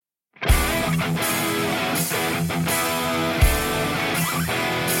Hello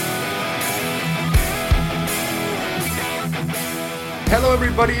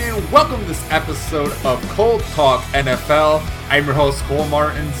everybody and welcome to this episode of Cold Talk NFL. I'm your host Cole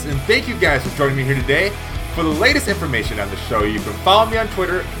Martins and thank you guys for joining me here today. For the latest information on the show, you can follow me on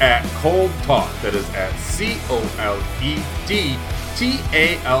Twitter at Cold Talk. That is at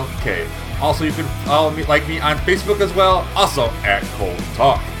COLEDTALK. Also, you can follow me on Facebook as well, also at Cold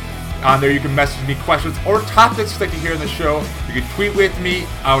Talk. On there, you can message me questions or topics that you hear in the show. You can tweet with me.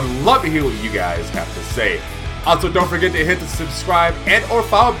 I would love to hear what you guys have to say. Also, don't forget to hit the subscribe and or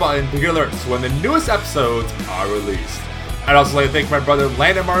follow button to get alerts when the newest episodes are released. I'd also like to thank my brother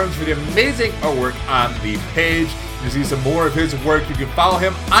Landon Martins for the amazing artwork on the page. To see some more of his work, you can follow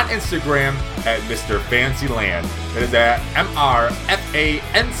him on Instagram at Mr. Fancyland. That is at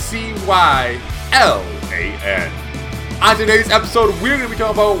MrFancyLAN. On today's episode, we're going to be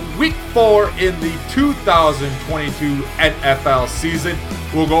talking about Week 4 in the 2022 NFL season.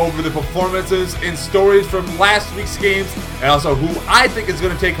 We'll go over the performances and stories from last week's games, and also who I think is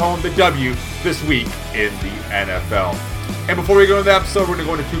going to take home the W this week in the NFL. And before we go into the episode, we're going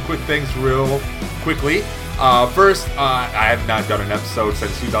to go into two quick things real quickly. First, I have not done an episode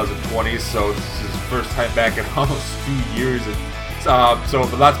since 2020, so this is the first time back in almost 2 years. So a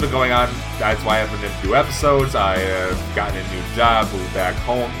lot's been going on. That's why I haven't been do episodes. I have gotten a new job, moved back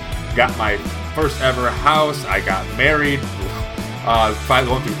home, got my first ever house. I got married.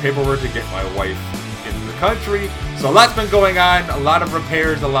 Finally going through paperwork to get my wife into the country. So a lot's been going on. A lot of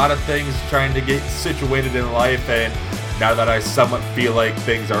repairs, a lot of things trying to get situated in life. And now that I somewhat feel like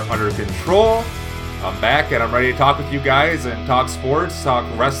things are under control, I'm back and I'm ready to talk with you guys and talk sports, talk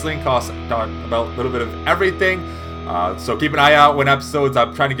wrestling, talk about a little bit of everything. So keep an eye out when episodes.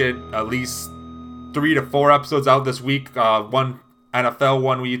 I'm trying to get at least 3 to 4 episodes out this week. One NFL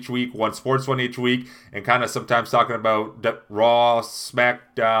one each week, one sports one each week, and kind of sometimes talking about Raw,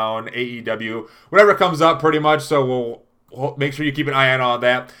 SmackDown, AEW, whatever comes up pretty much. So we'll make sure you keep an eye on all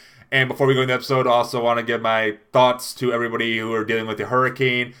that. And before we go into the episode, I also want to give my thoughts to everybody who are dealing with the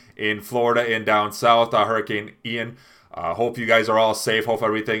hurricane in Florida and down south, Hurricane Ian. Hope you guys are all safe. Hope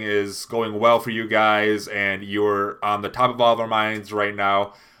everything is going well for you guys and you're on the top of all of our minds right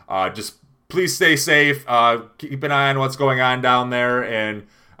now. Just please stay safe. Keep an eye on what's going on down there. And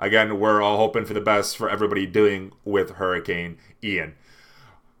again, we're all hoping for the best for everybody dealing with Hurricane Ian.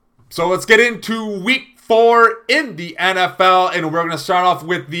 So let's get into Week 4 in the NFL. And we're going to start off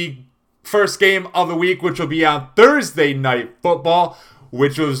with the first game of the week, which will be on Thursday Night Football,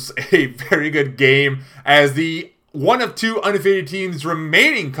 which was a very good game as the one of two undefeated teams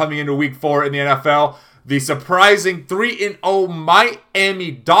remaining coming into Week 4 in the NFL. The surprising 3-0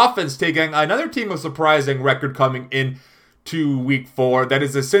 Miami Dolphins taking another team of surprising record coming in to Week 4. That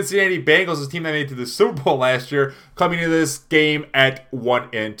is the Cincinnati Bengals, a team that made it to the Super Bowl last year, coming into this game at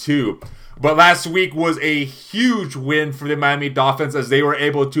 1-2. But last week was a huge win for the Miami Dolphins as they were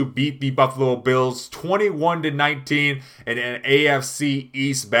able to beat the Buffalo Bills 21-19 in an AFC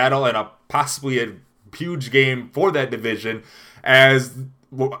East battle and possibly a huge game for that division as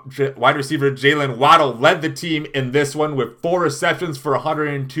wide receiver Jalen Waddle led the team in this one with 4 receptions for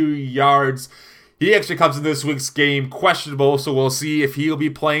 102 yards. He actually comes in this week's game questionable, so we'll see if he'll be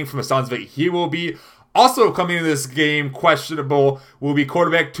playing. From the sounds of it, he will be. Also coming in this game questionable will be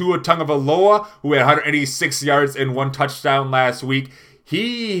quarterback Tua Tagovailoa, who had 186 yards and 1 touchdown last week.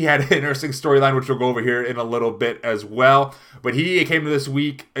 He had an interesting storyline, which we'll go over here in a little bit as well. But he came to this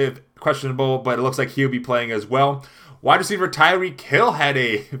week questionable, but it looks like he'll be playing as well. Wide receiver Tyreek Hill had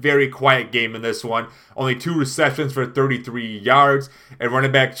a very quiet game in this one. Only 2 receptions for 33 yards. And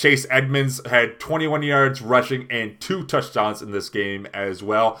running back Chase Edmonds had 21 yards rushing and 2 touchdowns in this game as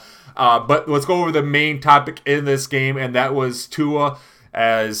well. But let's go over the main topic in this game, and that was Tua,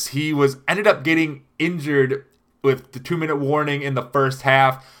 as he ended up getting injured with the 2-minute warning in the first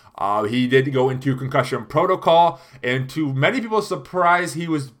half. He did go into concussion protocol, and to many people's surprise, he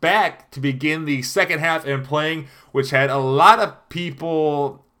was back to begin the second half and playing, which had a lot of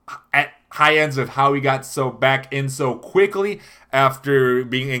people at high ends of how he got back in so quickly after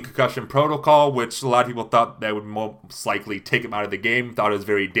being in concussion protocol, which a lot of people thought that would most likely take him out of the game, thought it was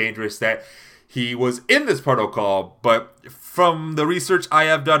very dangerous that he was in this protocol. But from the research I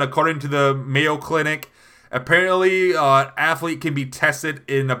have done, according to the Mayo Clinic, apparently an athlete can be tested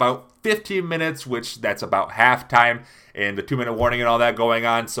in about 15 minutes, which that's about halftime, and the 2-minute warning and all that going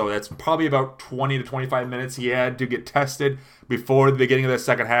on. So that's probably about 20 to 25 minutes he had to get tested before the beginning of the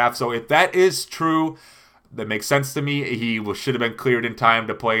second half. So if that is true, that makes sense to me. He should have been cleared in time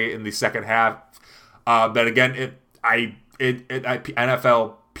to play in the second half. But again,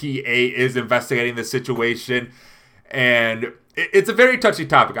 NFL NFLPA is investigating the situation, and it's a very touchy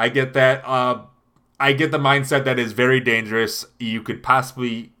topic. I get that. I get the mindset that is very dangerous. You could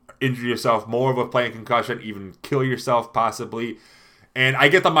possibly injure yourself more with playing concussion, even kill yourself possibly. And I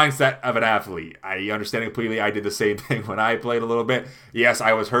get the mindset of an athlete. I understand it completely. I did the same thing when I played a little bit. Yes,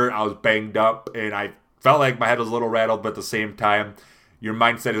 I was hurt. I was banged up, and I felt like my head was a little rattled, but at the same time, your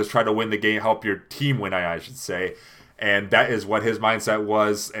mindset is try to win the game, help your team win, I should say. And that is what his mindset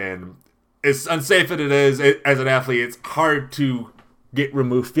was. And as unsafe as it is, as an athlete, it's hard to get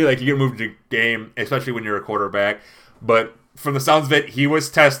removed. Feel like you get removed from the game, especially when you're a quarterback. But from the sounds of it, he was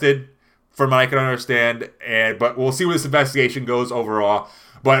tested, from what I can understand. But we'll see where this investigation goes overall.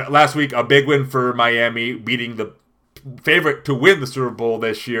 But last week, a big win for Miami, beating the favorite to win the Super Bowl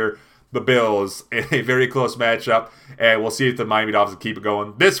this year, the Bills, in a very close matchup. And we'll see if the Miami Dolphins keep it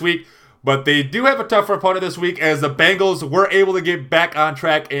going this week. But they do have a tougher opponent this week, as the Bengals were able to get back on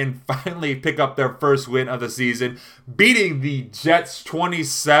track and finally pick up their first win of the season, beating the Jets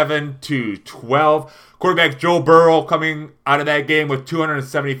 27-12. Quarterback Joe Burrow coming out of that game with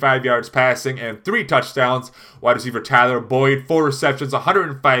 275 yards passing and 3 touchdowns. Wide receiver Tyler Boyd, 4 receptions,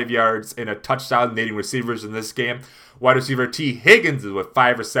 105 yards, and a touchdown, leading receivers in this game. Wide receiver T. Higgins with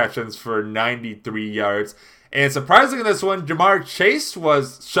 5 receptions for 93 yards. And surprising in this one, Jamar Chase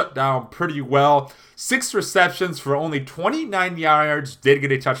was shut down pretty well. 6 receptions for only 29 yards. Did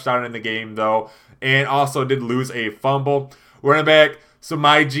get a touchdown in the game, though. And also did lose a fumble. Running back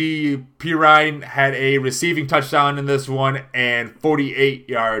Samaje Perine had a receiving touchdown in this one and 48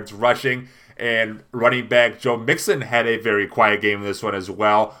 yards rushing. And running back Joe Mixon had a very quiet game in this one as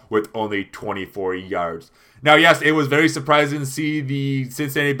well, with only 24 yards. Now, yes, it was very surprising to see the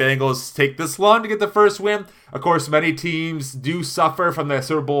Cincinnati Bengals take this long to get the first win. Of course, many teams do suffer from that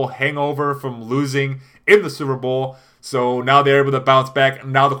Super Bowl hangover from losing in the Super Bowl. So now they're able to bounce back.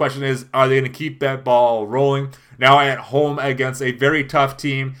 Now the question is, are they going to keep that ball rolling? Now at home against a very tough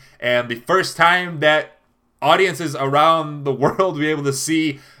team. And the first time that audiences around the world will be able to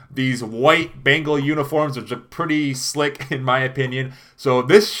see these white Bengal uniforms, which are pretty slick in my opinion. So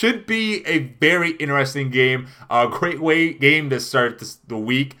this should be a very interesting game. A great game to start the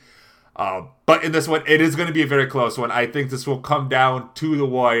week. But in this one, it is going to be a very close one. I think this will come down to the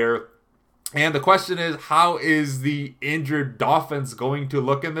wire. And the question is, how is the injured Dolphins going to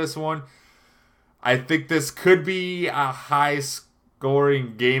look in this one? I think this could be a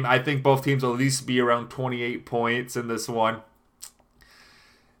high-scoring game. I think both teams will at least be around 28 points in this one.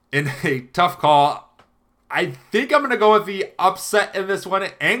 In a tough call, I think I'm going to go with the upset in this one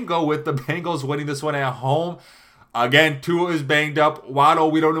and go with the Bengals winning this one at home. Again, Tua is banged up.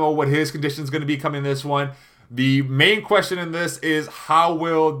 Waddle, we don't know what his condition is going to be coming in this one. The main question in this is, how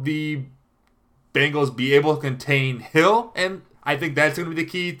will the Bengals be able to contain Hill? And I think that's going to be the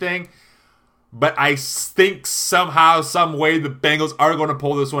key thing. But I think somehow, some way, the Bengals are going to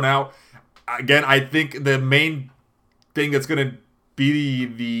pull this one out. Again, I think the main thing that's going to be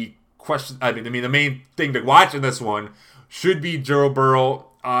the question. I mean, the main thing to watch in this one should be Joe Burrow.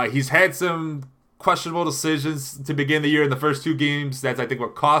 He's had some questionable decisions to begin the year in the first 2 games. That's, I think,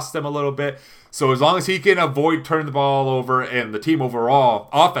 what cost them a little bit. So as long as he can avoid turning the ball over, and the team overall,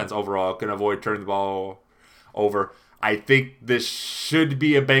 offense overall, can avoid turning the ball over, I think this should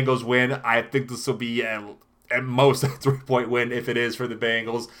be a Bengals win. I think this will be at most a 3-point win if it is for the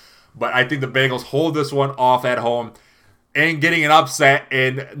Bengals. But I think the Bengals hold this one off at home and getting an upset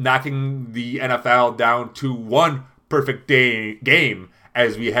and knocking the NFL down to 1 perfect game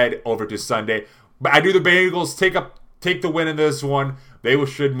as we head over to Sunday. But I do the Bengals take the win in this one. They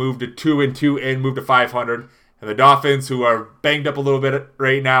should move to 2-2 and move to 500. And the Dolphins, who are banged up a little bit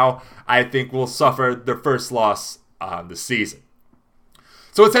right now, I think will suffer their first loss on the season.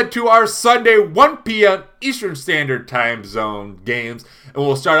 So let's head to our Sunday 1 p.m. Eastern Standard Time Zone games. And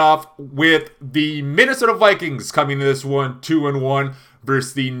we'll start off with the Minnesota Vikings coming to this one 2-1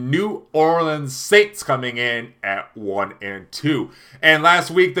 versus the New Orleans Saints coming in at 1-2. And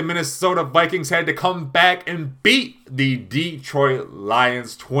last week, the Minnesota Vikings had to come back and beat the Detroit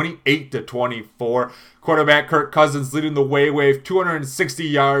Lions 28-24. Quarterback Kirk Cousins leading the way with 260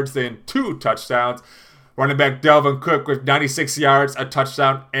 yards and 2 touchdowns. Running back Dalvin Cook with 96 yards, a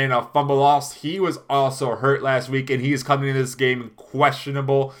touchdown, and a fumble loss. He was also hurt last week, and he is coming into this game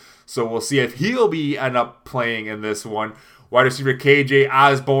questionable. So we'll see if he'll end up playing in this one. Wide receiver KJ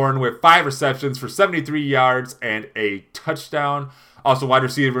Osborne with 5 receptions for 73 yards and a touchdown. Also wide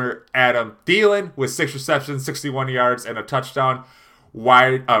receiver Adam Thielen with 6 receptions, 61 yards, and a touchdown.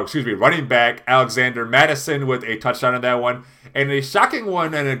 Running back Alexander Madison with a touchdown in that one. And a shocking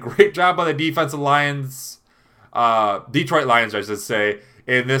one and a great job by the Detroit Lions, I should say,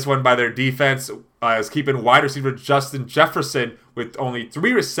 in this one by their defense is keeping wide receiver Justin Jefferson with only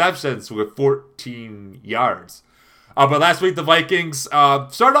 3 receptions with 14 yards. But last week, the Vikings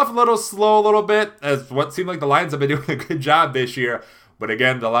started off a little slow a little bit, as what seemed like the Lions have been doing a good job this year. But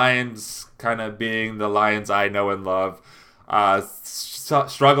again, the Lions kind of being the Lions I know and love,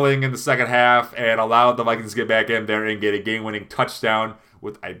 struggling in the second half and allowed the Vikings to get back in there and get a game-winning touchdown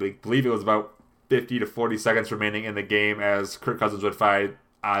with, I believe it was about 50 to 40 seconds remaining in the game as Kirk Cousins would find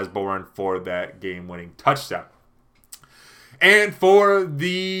Osborne for that game-winning touchdown. And for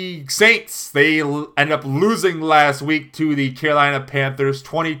the Saints, they ended up losing last week to the Carolina Panthers,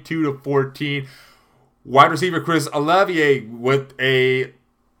 22-14. Wide receiver Chris Olave with a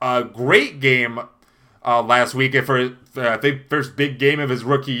great game last week for I think first big game of his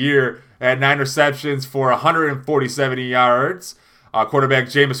rookie year. Had 9 receptions for 147 yards. Quarterback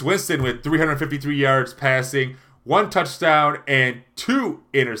Jameis Winston with 353 yards passing, 1 touchdown, and 2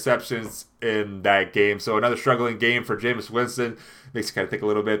 interceptions in that game. So another struggling game for Jameis Winston. Makes you kind of think a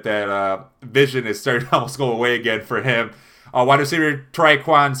little bit that vision is starting to almost go away again for him. Wide receiver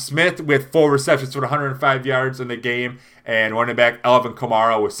Tyquan Smith with 4 receptions for 105 yards in the game. And running back Alvin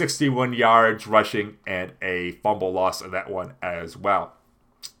Kamara with 61 yards rushing and a fumble loss in that one as well.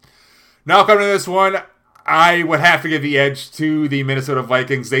 Now coming to this one, I would have to give the edge to the Minnesota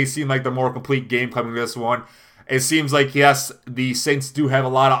Vikings. They seem like the more complete game coming to this one. It seems like, yes, the Saints do have a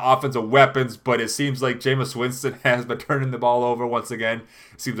lot of offensive weapons, but it seems like Jameis Winston has been turning the ball over once again.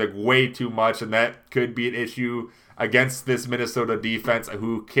 It seems like way too much, and that could be an issue against this Minnesota defense,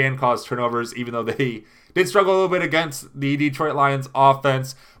 who can cause turnovers, even though they did struggle a little bit against the Detroit Lions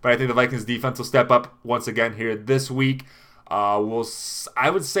offense. But I think the Vikings defense will step up once again here this week. I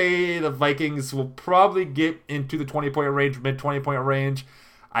would say the Vikings will probably get into the 20-point range, mid-20-point range.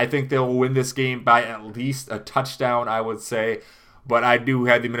 I think they'll win this game by at least a touchdown, I would say. But I do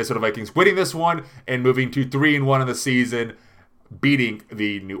have the Minnesota Vikings winning this one and moving to 3-1 in the season, beating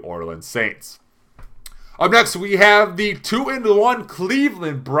the New Orleans Saints. Up next, we have the 2-1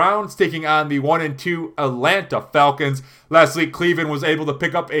 Cleveland Browns taking on the 1-2 Atlanta Falcons. Last week, Cleveland was able to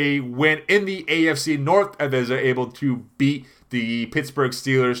pick up a win in the AFC North, and they're able to beat the Pittsburgh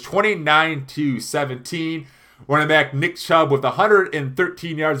Steelers 29-17. Running back Nick Chubb with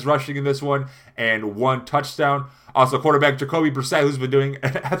 113 yards rushing in this one and 1 touchdown. Also, quarterback Jacoby Brissett, who's been doing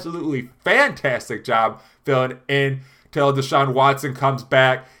an absolutely fantastic job filling in till Deshaun Watson comes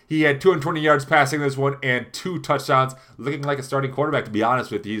back. He had 220 yards passing this one and 2 touchdowns, looking like a starting quarterback, to be honest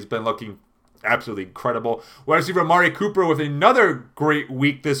with you. He's been looking absolutely incredible. Wide receiver Amari Cooper with another great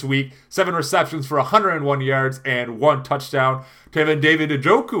week this week. 7 receptions for 101 yards and 1 touchdown. Tevin David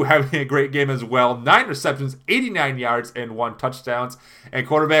Njoku having a great game as well. 9 receptions, 89 yards, and 1 touchdown. And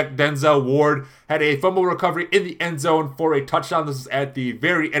quarterback Denzel Ward had a fumble recovery in the end zone for a touchdown. This is at the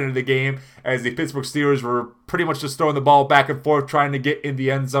very end of the game, as the Pittsburgh Steelers were pretty much just throwing the ball back and forth, trying to get in the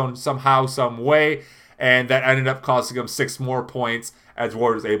end zone somehow, some way. And that ended up costing them 6 more points, as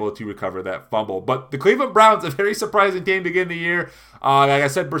Ward was able to recover that fumble. But the Cleveland Browns, a very surprising team to begin the year. Like I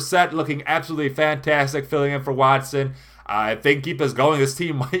said, Brissett looking absolutely fantastic, filling in for Watson. If they can keep us going, this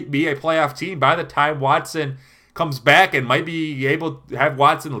team might be a playoff team by the time Watson comes back, and might be able to have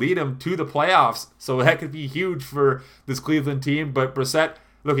Watson lead them to the playoffs. So that could be huge for this Cleveland team. But Brissett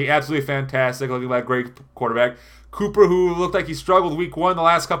looking absolutely fantastic, looking like a great quarterback. Cooper, who looked like he struggled week 1 the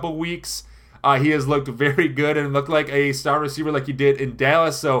last couple of weeks, he has looked very good and looked like a star receiver like he did in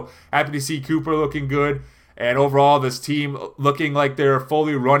Dallas. So happy to see Cooper looking good. And overall, this team looking like they're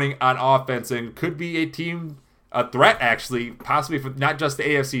fully running on offense and could be a threat actually, possibly for not just the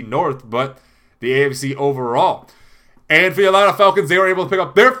AFC North, but the AFC overall. And for the Atlanta Falcons, they were able to pick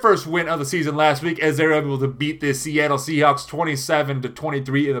up their first win of the season last week, as they were able to beat the Seattle Seahawks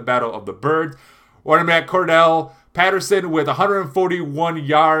 27-23 in the Battle of the Birds. Running back Cordell Patterson with 141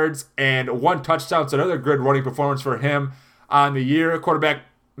 yards and 1 touchdown. So another good running performance for him on the year. Quarterback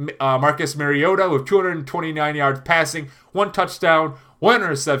Marcus Mariota with 229 yards passing, 1 touchdown, 1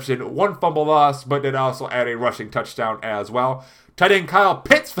 interception, 1 fumble loss, but did also add a rushing touchdown as well. Tight end Kyle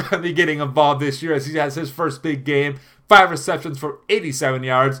Pitts finally getting involved this year, as he has his first big game. 5 receptions for 87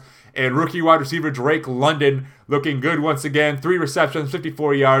 yards. And rookie wide receiver Drake London looking good once again. 3 receptions,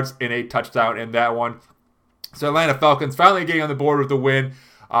 54 yards, and a touchdown in that one. So Atlanta Falcons finally getting on the board with the win.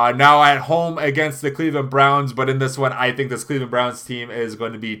 Now at home against the Cleveland Browns, but in this one, I think this Cleveland Browns team is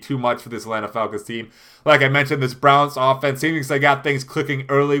going to be too much for this Atlanta Falcons team. Like I mentioned, this Browns offense seems like they got things clicking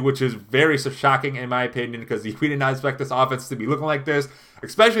early, which is very shocking in my opinion, because we did not expect this offense to be looking like this,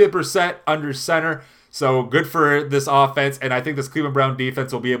 especially with Brissett under center. So good for this offense, and I think this Cleveland Brown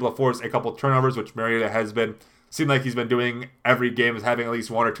defense will be able to force a couple turnovers, which Mariota has been seemed like he's been doing every game is having at least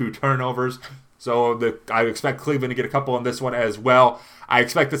 1 or 2 turnovers. So I expect Cleveland to get a couple in this one as well. I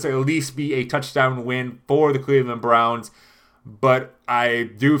expect this to at least be a touchdown win for the Cleveland Browns. But I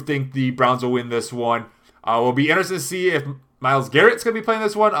do think the Browns will win this one. We'll be interested to see if Myles Garrett's going to be playing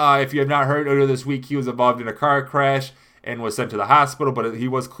this one. If you have not heard, earlier this week he was involved in a car crash and was sent to the hospital, but he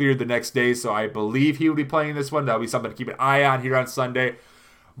was cleared the next day, so I believe he will be playing this one. That'll be something to keep an eye on here on Sunday.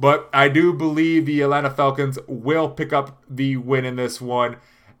 But I do believe the Atlanta Falcons will pick up the win in this one,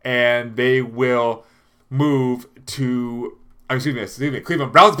 and they will move to,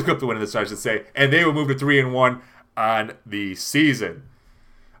 Cleveland Browns pick up the win in this one, I should say, and they will move to 3-1 on the season.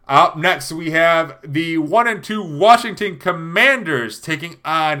 Up next, we have the 1-2 Washington Commanders taking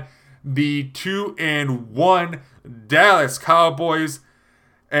on the 2-1 Dallas Cowboys.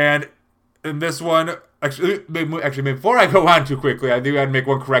 And in this one, actually, before I go on too quickly, I do have to make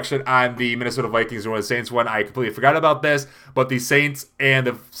one correction on the Minnesota Vikings and the Saints one. I completely forgot about this, but the Saints and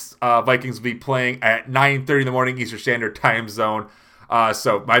the Vikings will be playing at 9:30 in the morning Eastern Standard Time Zone.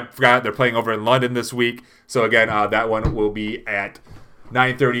 So I forgot they're playing over in London this week. So again, that one will be at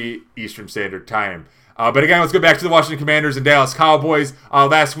 9:30 Eastern Standard Time. But again, let's go back to the Washington Commanders and Dallas Cowboys.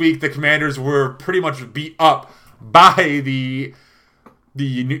 Last week, the Commanders were pretty much beat up by the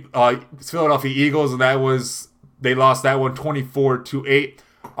Philadelphia Eagles, and they lost that one 24-8.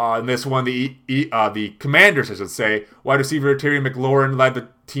 In this one, the Commanders, I should say, wide receiver Terry McLaurin led the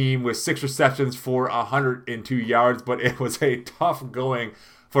team with 6 receptions for 102 yards, but it was a tough going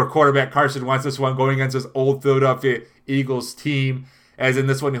for quarterback Carson Wentz this one, going against his old Philadelphia Eagles team. As in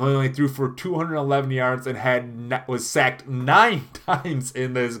this one, he only threw for 211 yards and was sacked 9 times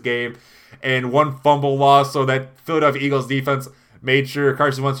in this game, and 1 fumble loss. So that Philadelphia Eagles defense made sure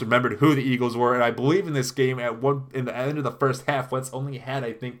Carson Wentz remembered who the Eagles were. And I believe in this game, in the end of the first half, Wentz only had,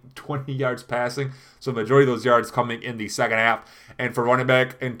 I think, 20 yards passing. So the majority of those yards coming in the second half. And for running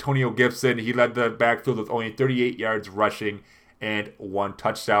back Antonio Gibson, he led the backfield with only 38 yards rushing and 1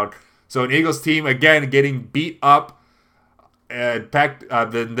 touchdown. So an Eagles team, again, getting beat up packed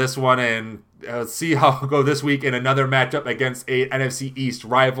than this one, and let's see how it'll go this week in another matchup against a NFC East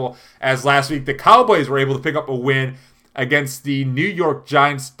rival. As last week, the Cowboys were able to pick up a win against the New York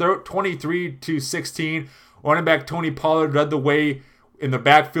Giants, 23-16. Running back Tony Pollard led the way in the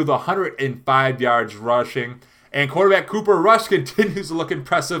backfield, 105 yards rushing. And quarterback Cooper Rush continues to look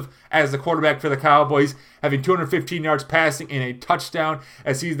impressive as the quarterback for the Cowboys, having 215 yards passing and a touchdown,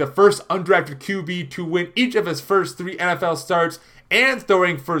 as he's the first undrafted QB to win each of his first 3 NFL starts and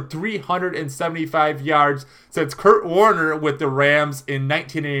throwing for 375 yards since Kurt Warner with the Rams in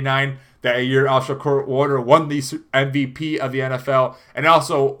 1989. That year, also Kurt Warner won the MVP of the NFL and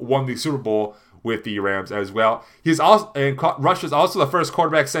also won the Super Bowl with the Rams as well. Rush is also the first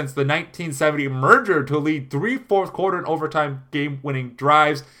quarterback since the 1970 merger to lead 3 fourth-quarter and overtime game-winning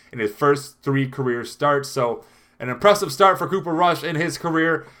drives in his first 3 career starts. So an impressive start for Cooper Rush in his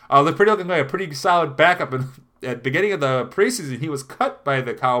career. Looked looking like a pretty solid backup. At the beginning of the preseason, he was cut by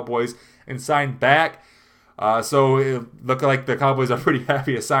the Cowboys and signed back. So it looked like the Cowboys are pretty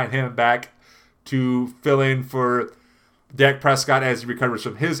happy to sign him back to fill in for Dak Prescott as he recovers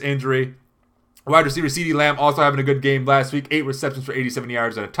from his injury. Wide receiver CeeDee Lamb also having a good game last week. 8 receptions for 87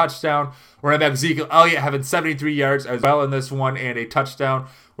 yards and a touchdown. Running back Ezekiel Elliott having 73 yards as well in this one and a touchdown.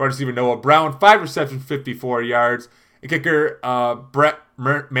 Wide receiver Noah Brown, 5 receptions, 54 yards. And kicker Brett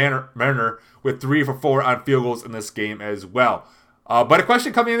Mariner with 3 for 4 on field goals in this game as well. But a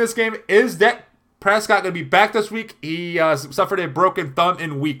question coming in this game, is Dak Prescott going to be back this week? He suffered a broken thumb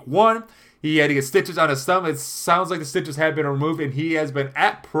in week 1. He had to get stitches on his thumb. It sounds like the stitches have been removed, and he has been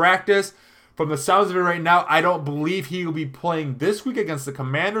at practice. From the sounds of it right now, I don't believe he will be playing this week against the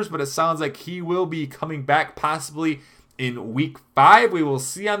Commanders, but it sounds like he will be coming back possibly in week 5. We will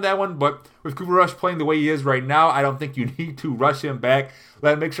see on that one, but with Cooper Rush playing the way he is right now, I don't think you need to rush him back.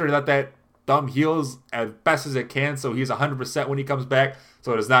 Make sure that thumb heals as best as it can so he's 100% when he comes back,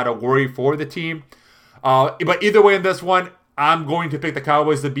 so it is not a worry for the team. But either way in this one, I'm going to pick the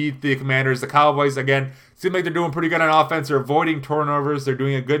Cowboys to beat the Commanders. The Cowboys, again, seem like they're doing pretty good on offense. They're avoiding turnovers. They're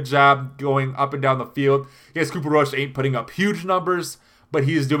doing a good job going up and down the field. Yes, Cooper Rush ain't putting up huge numbers, but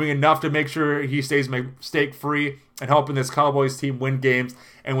he is doing enough to make sure he stays mistake-free and helping this Cowboys team win games.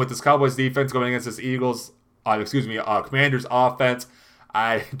 And with this Cowboys defense going against this Commanders offense,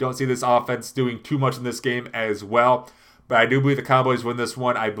 I don't see this offense doing too much in this game as well. But I do believe the Cowboys win this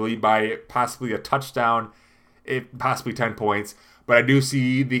one, I believe by possibly a touchdown, possibly 10 points. But I do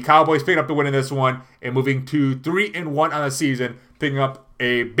see the Cowboys picking up the win in this one and moving to 3-1 on the season, picking up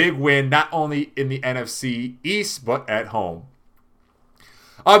a big win not only in the NFC East, but at home.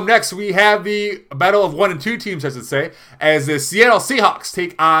 Up next, we have the battle of 1 and 2 teams, I should say, as the Seattle Seahawks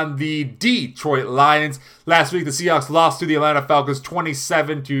take on the Detroit Lions. Last week, the Seahawks lost to the Atlanta Falcons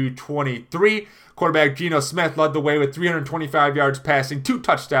 27-23. Quarterback Geno Smith led the way with 325 yards passing, 2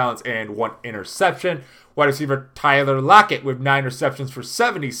 touchdowns, and 1 interception. Wide receiver Tyler Lockett with 9 receptions for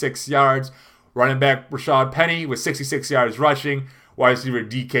 76 yards. Running back Rashad Penny with 66 yards rushing. Wide receiver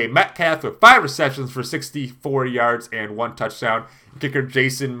DK Metcalf with 5 receptions for 64 yards and 1 touchdown. Kicker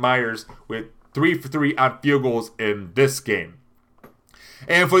Jason Myers with 3 for 3 on field goals in this game.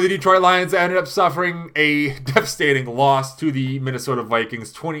 And for the Detroit Lions, they ended up suffering a devastating loss to the Minnesota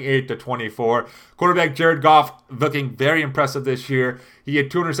Vikings, 28-24. Quarterback Jared Goff looking very impressive this year. He had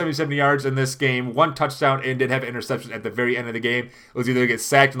 277 yards in this game, 1 touchdown, and did have an interception at the very end of the game. It was either get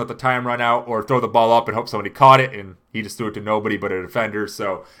sacked and let the time run out or throw the ball up and hope somebody caught it, and he just threw it to nobody but a defender.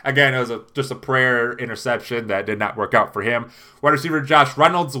 So, again, it was just a prayer interception that did not work out for him. Wide receiver Josh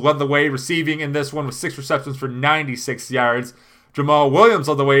Reynolds led the way receiving in this one with 6 receptions for 96 yards. Jamal Williams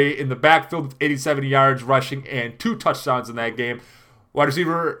led the way in the backfield with 87 yards rushing and 2 touchdowns in that game. Wide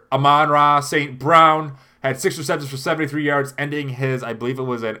receiver Amon-Ra St. Brown had 6 receptions for 73 yards, ending his, I believe it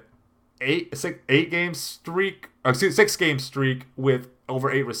was an 6-game streak with over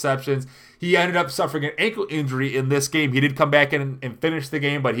 8 receptions. He ended up suffering an ankle injury in this game. He did come back in and finish the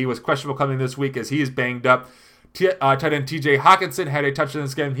game, but he was questionable coming this week as he is banged up. Tight end TJ Hawkinson had a touch in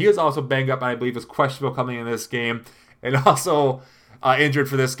this game. He was also banged up, and I believe was questionable coming in this game. And also injured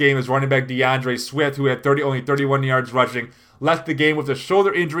for this game is running back DeAndre Swift, who had only 31 yards rushing. Left the game with a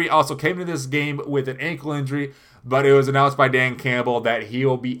shoulder injury. Also came to this game with an ankle injury. But it was announced by Dan Campbell that he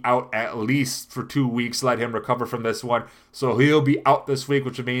will be out at least for 2 weeks. Let him recover from this one. So he'll be out this week,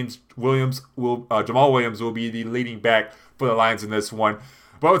 which means Jamal Williams will be the leading back for the Lions in this one.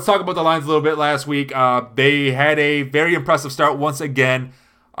 But let's talk about the Lions a little bit last week. They had a very impressive start once again.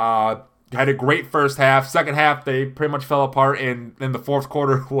 Had a great first half. Second half, they pretty much fell apart, and then the fourth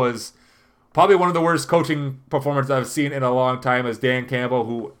quarter was probably one of the worst coaching performances I've seen in a long time as Dan Campbell,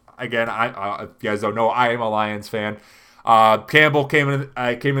 who, again, if you guys don't know, I am a Lions fan. Campbell came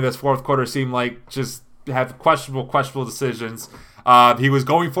in this fourth quarter, seemed like just have questionable decisions. He was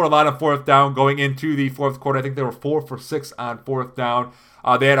going for a lot of fourth down going into the fourth quarter. I think they were 4 for 6 on fourth down.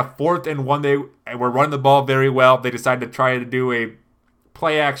 They had a 4th and 1. They were running the ball very well. They decided to try to do a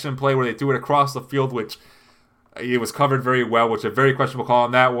play-action play where they threw it across the field, which it was covered very well, which is a very questionable call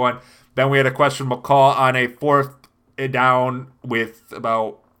on that one. Then we had a questionable call on a 4th down with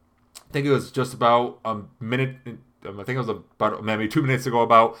about, I think it was just about a minute, I think it was about maybe 2 minutes ago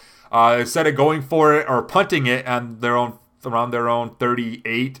about, instead of going for it or punting it on around their own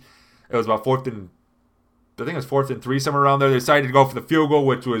 38, it was about 4th and 3, somewhere around there. They decided to go for the field goal,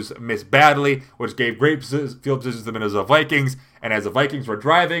 which was missed badly, which gave great field position to the Minnesota Vikings. And as the Vikings were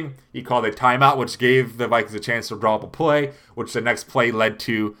driving, he called a timeout, which gave the Vikings a chance to draw up a play, which the next play led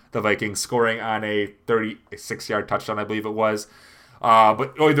to the Vikings scoring on a 36-yard touchdown, I believe it was.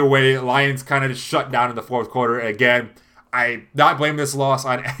 But either way, Lions kind of just shut down in the fourth quarter. Again, I not blame this loss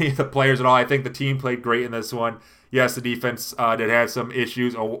on any of the players at all. I think the team played great in this one. Yes, the defense did have some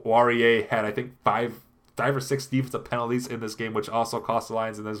issues. Owarie had, I think, 5 or 6 defensive penalties in this game, which also cost the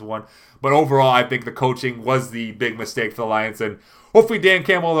Lions in this one. But overall, I think the coaching was the big mistake for the Lions, and hopefully Dan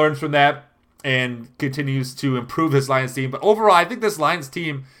Campbell learns from that and continues to improve his Lions team. But overall, I think this Lions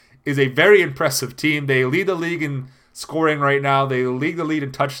team is a very impressive team. They lead the league in scoring right now. They lead the lead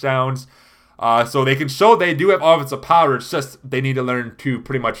in touchdowns. So they can show they do have offensive power. It's just they need to learn to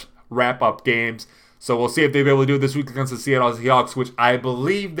pretty much wrap up games. So we'll see if they'll be able to do it this week against the Seattle Seahawks, which I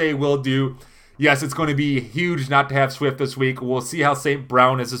believe they will do. Yes, it's going to be huge not to have Swift this week. We'll see how St.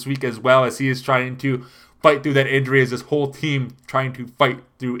 Brown is this week as well, as he is trying to fight through that injury, as this whole team trying to fight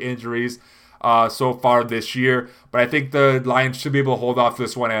through injuries so far this year. But I think the Lions should be able to hold off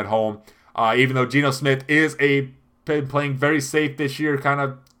this one at home. Even though Geno Smith is playing very safe this year, kind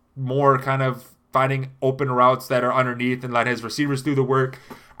of finding open routes that are underneath and let his receivers do the work.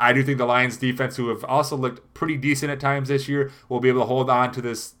 I do think the Lions defense, who have also looked pretty decent at times this year, will be able to hold on to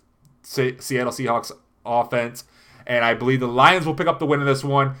this Seattle Seahawks offense, and I believe the Lions will pick up the win in this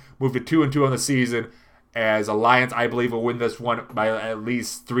one, move to 2-2 on the season, as the Lions, I believe, will win this one by at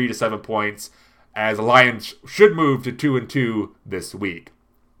least 3 to 7 points, as the Lions should move to 2-2 this week.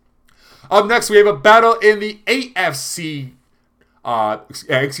 Up next, we have a battle in the AFC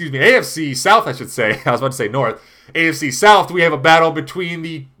South, I should say. I was about to say North. AFC South, we have a battle between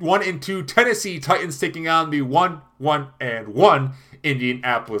the 1-2 Tennessee Titans taking on the 1-1-1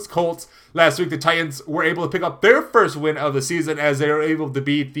 Indianapolis Colts. Last week, the Titans were able to pick up their first win of the season as they were able to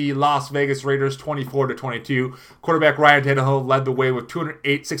beat the Las Vegas Raiders 24-22. Quarterback Ryan Tannehill led the way with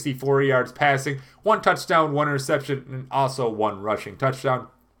 264 yards passing, 1 touchdown, 1 interception, and also 1 rushing touchdown.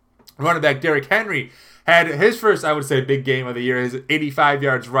 Running back Derrick Henry had his first, I would say, big game of the year. His 85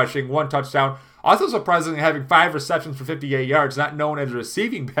 yards rushing, 1 touchdown. Also surprisingly having 5 receptions for 58 yards. Not known as a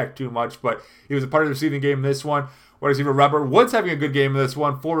receiving back too much, but he was a part of the receiving game in this one. Wide receiver Robert Woods having a good game in this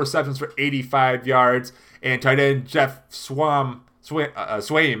one. 4 receptions for 85 yards. And tight end Jeff Swaim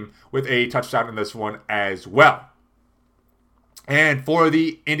with a touchdown in this one as well. And for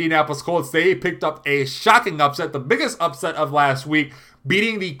the Indianapolis Colts, they picked up a shocking upset, the biggest upset of last week,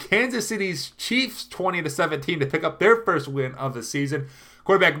 beating the Kansas City Chiefs 20-17 to pick up their first win of the season.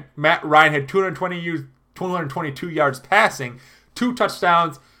 Quarterback Matt Ryan had 222 yards passing, 2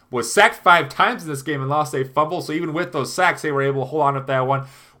 touchdowns, was sacked 5 times in this game and lost a fumble. So even with those sacks, they were able to hold on to that one.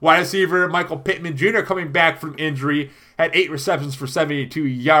 Wide receiver Michael Pittman Jr. coming back from injury had 8 receptions for 72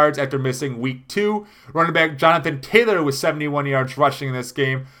 yards after missing week 2. Running back Jonathan Taylor with 71 yards rushing in this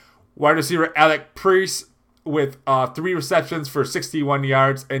game. Wide receiver Alec Pierce with 3 receptions for 61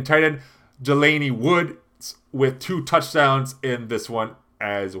 yards. And tight end Jelani Woods with 2 touchdowns in this one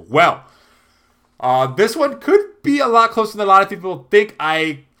as well. This one could be a lot closer than a lot of people think.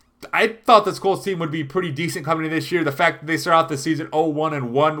 I thought this Colts team would be pretty decent coming in this year. The fact that they started out the season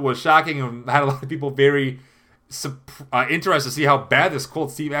 0-1-1 was shocking and had a lot of people very interested to see how bad this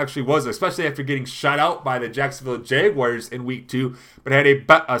Colts team actually was, especially after getting shut out by the Jacksonville Jaguars in week 2, but had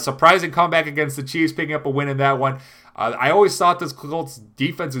a surprising comeback against the Chiefs, picking up a win in that one. I always thought this Colts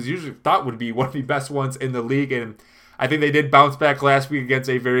defense was usually thought would be one of the best ones in the league, and I think they did bounce back last week against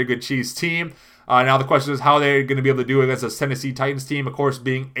a very good Chiefs team. Now the question is how they're going to be able to do against this Tennessee Titans team. Of course,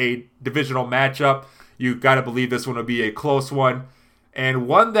 being a divisional matchup, you got to believe this one will be a close one. And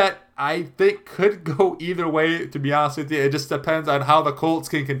one that I think could go either way, to be honest with you. It just depends on how the Colts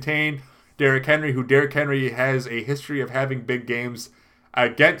can contain Derrick Henry, who Derrick Henry has a history of having big games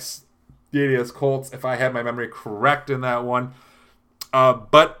against the Indianapolis Colts, if I have my memory correct in that one.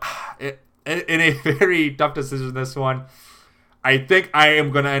 But in a very tough decision, this one, I think I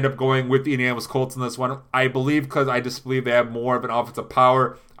am going to end up going with the Indianapolis Colts in this one. I believe because I just believe they have more of an offensive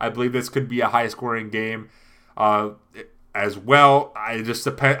power. I believe this could be a high-scoring game as well. I just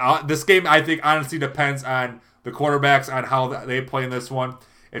depend. This game, I think, honestly depends on the quarterbacks, on how they play in this one.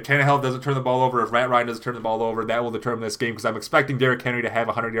 If Tannehill doesn't turn the ball over, if Matt Ryan doesn't turn the ball over, that will determine this game because I'm expecting Derrick Henry to have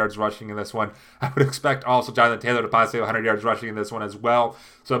 100 yards rushing in this one. I would expect also Jonathan Taylor to possibly have 100 yards rushing in this one as well.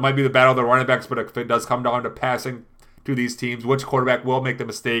 So it might be the battle of the running backs, but if it does come down to passing to these teams, which quarterback will make the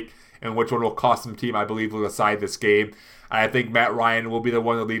mistake and which one will cost them team, I believe, will decide this game. And I think Matt Ryan will be the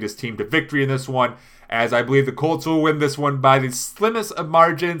one to lead his team to victory in this one, as I believe the Colts will win this one by the slimmest of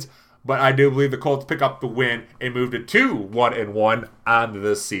margins, but I do believe the Colts pick up the win and move to 2-1-1 on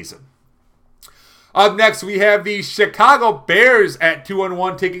this season. Up next, we have the Chicago Bears at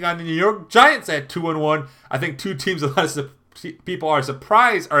 2-1 taking on the New York Giants at 2-1. I think two teams a lot of people are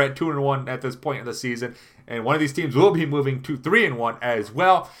surprised are at 2-1 at this point in the season. And one of these teams will be moving to 3-1 as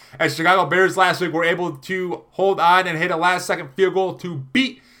well. As Chicago Bears last week were able to hold on and hit a last-second field goal to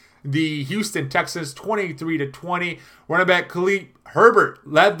beat the Houston Texans 23-20. Running back Khalil Herbert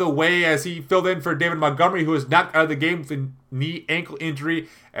led the way as he filled in for David Montgomery, who was knocked out of the game with a knee ankle injury,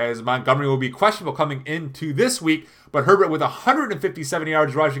 as Montgomery will be questionable coming into this week. But Herbert with 157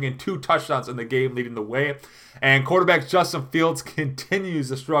 yards rushing and 2 touchdowns in the game leading the way. And quarterback Justin Fields continues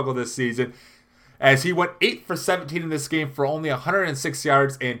to struggle this season, as he went 8 for 17 in this game for only 106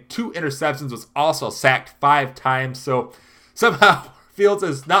 yards and 2 interceptions, was also sacked 5 times. So somehow Fields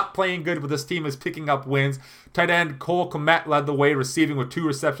is not playing good, but this team is picking up wins. Tight end Cole Kmet led the way, receiving with 2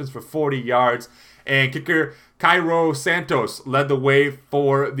 receptions for 40 yards. And kicker Cairo Santos led the way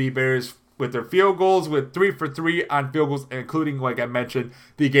for the Bears with their field goals, with 3 for 3 on field goals, including, like I mentioned,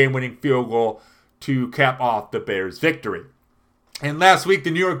 the game-winning field goal to cap off the Bears' victory. And last week,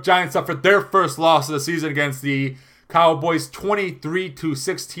 the New York Giants suffered their first loss of the season against the Cowboys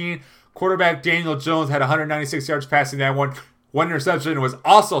 23-16. Quarterback Daniel Jones had 196 yards passing that one. 1 interception, and was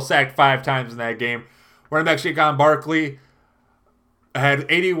also sacked 5 times in that game. Running back Saquon Barkley had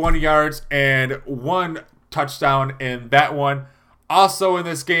 81 yards and 1 touchdown in that one. Also in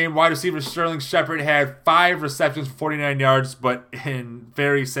this game, wide receiver Sterling Shepard had 5 receptions for 49 yards, but in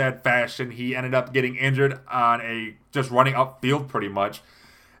very sad fashion, he ended up getting injured on just running upfield pretty much,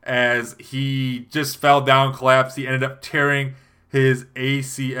 as he just fell down, collapsed. He ended up tearing his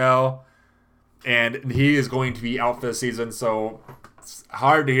ACL, and he is going to be out for the season. So it's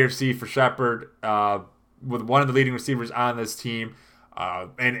hard to see for Shepard with one of the leading receivers on this team.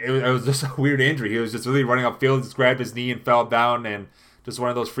 And it was just a weird injury. He was just really running upfield, just grabbed his knee and fell down, and just one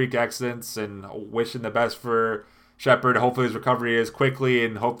of those freak accidents. And wishing the best for Shepard. Hopefully his recovery is quickly,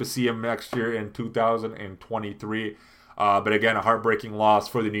 and hope to see him next year in 2023. But again, a heartbreaking loss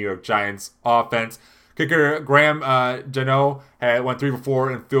for the New York Giants offense. Kicker Graham Gano went 3 for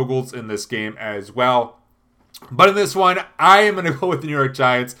 4 in field goals in this game as well. But in this one, I am going to go with the New York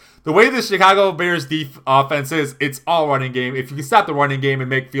Giants. The way the Chicago Bears offense is, it's all running game. If you can stop the running game and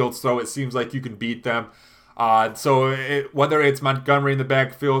make fields throw, it seems like you can beat them. Whether it's Montgomery in the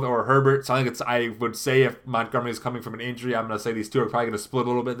backfield or Herbert, so I would say if Montgomery is coming from an injury, I'm going to say these two are probably going to split a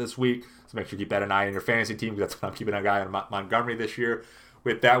little bit this week. So make sure you keep that an eye on your fantasy team, because that's what I'm keeping an eye on Montgomery this year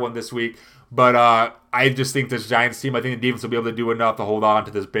with that one this week. But I just think this Giants team, I think the defense will be able to do enough to hold on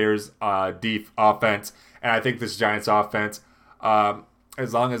to this Bears offense. And I think this Giants offense,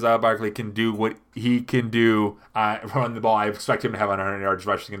 as long as Barkley can do what he can do, run the ball, I expect him to have 100 yards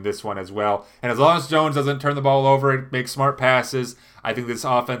rushing in this one as well. And as long as Jones doesn't turn the ball over and make smart passes, I think this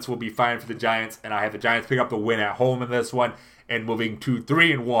offense will be fine for the Giants. And I have the Giants pick up the win at home in this one and moving to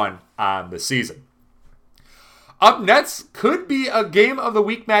 3-1 on the season. Up next could be a game of the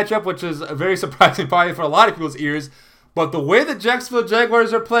week matchup, which is very surprising probably for a lot of people's ears. But the way the Jacksonville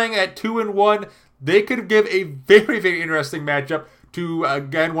Jaguars are playing at 2-1, they could give a very, very interesting matchup to,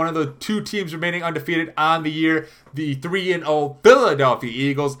 again, one of the two teams remaining undefeated on the year, the 3-0 Philadelphia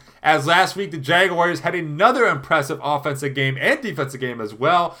Eagles. As last week, the Jaguars had another impressive offensive game and defensive game as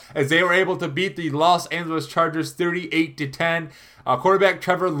well, as they were able to beat the Los Angeles Chargers 38-10. Quarterback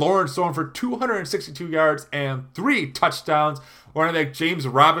Trevor Lawrence throwing for 262 yards and 3 touchdowns. Running back James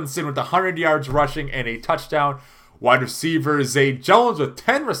Robinson with 100 yards rushing and a touchdown. Wide receiver Zay Jones with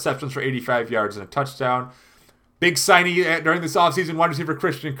 10 receptions for 85 yards and a touchdown. Big signing during this offseason, wide receiver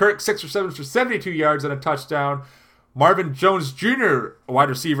Christian Kirk, 6 receptions for 72 yards and a touchdown. Marvin Jones Jr., a wide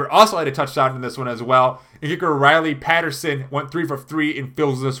receiver, also had a touchdown in this one as well. And kicker Riley Patterson went 3 for 3 in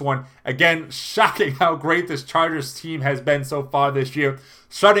field goals this one. Again, shocking how great this Chargers team has been so far this year.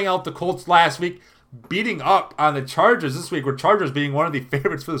 Shutting out the Colts last week, beating up on the Chargers this week, with Chargers being one of the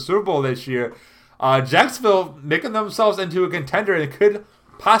favorites for the Super Bowl this year. Jacksonville making themselves into a contender and could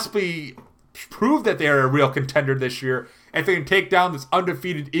possibly prove that they are a real contender this year. And if they can take down this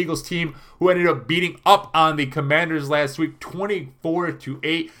undefeated Eagles team who ended up beating up on the Commanders last week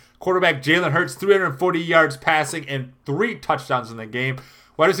 24-8. Quarterback Jalen Hurts, 340 yards passing and 3 touchdowns in the game.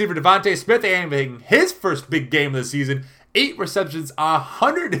 Wide receiver Devontae Smith having his first big game of the season. 8 receptions,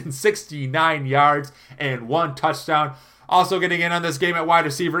 169 yards, and 1 touchdown. Also getting in on this game at wide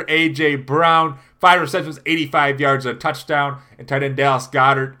receiver, A.J. Brown. 5 receptions, 85 yards, and a touchdown. And tight end Dallas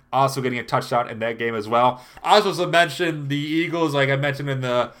Goedert also getting a touchdown in that game as well. I also mentioned the Eagles, like I mentioned in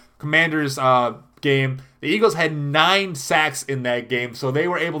the Commanders game. The Eagles had 9 sacks in that game, so they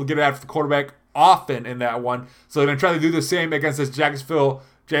were able to get after the quarterback often in that one. So they're going to try to do the same against this Jacksonville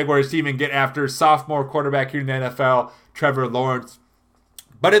Jaguars team and get after sophomore quarterback here in the NFL, Trevor Lawrence.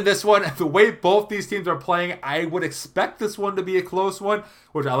 But in this one, the way both these teams are playing, I would expect this one to be a close one,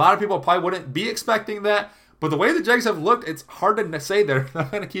 which a lot of people probably wouldn't be expecting that. But the way the Jags have looked, it's hard to say they're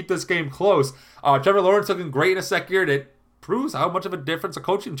not going to keep this game close. Trevor Lawrence looking great in a second year. It proves how much of a difference a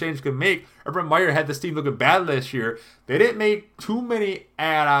coaching change can make. Urban Meyer had this team looking bad this year. They didn't make too many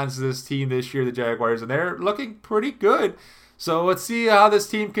add-ons to this team this year, the Jaguars, and they're looking pretty good. So let's see how this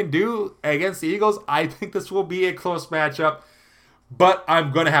team can do against the Eagles. I think this will be a close matchup. But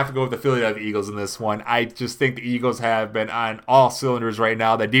I'm going to have to go with the Philadelphia Eagles in this one. I just think the Eagles have been on all cylinders right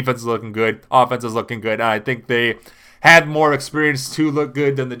now. The defense is looking good. Offense is looking good. And I think they have more experience to look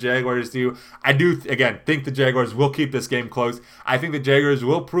good than the Jaguars do. I do, again, think the Jaguars will keep this game close. I think the Jaguars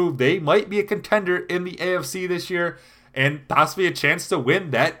will prove they might be a contender in the AFC this year and possibly a chance to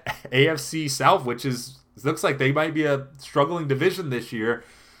win that AFC South, which looks like they might be a struggling division this year.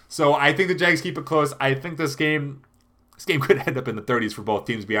 So I think the Jags keep it close. I think this game could end up in the 30s for both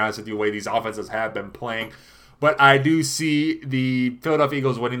teams, to be honest with you, the way these offenses have been playing. But I do see the Philadelphia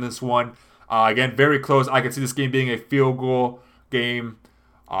Eagles winning this one. Again, very close. I can see this game being a field goal game.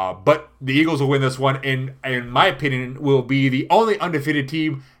 But the Eagles will win this one, and in my opinion, will be the only undefeated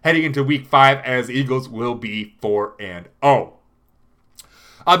team heading into Week 5, as the Eagles will be 4-0.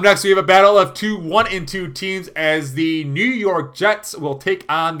 Up next, we have a battle of two 1-2 teams, as the New York Jets will take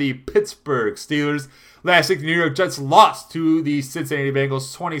on the Pittsburgh Steelers. Last week, the New York Jets lost to the Cincinnati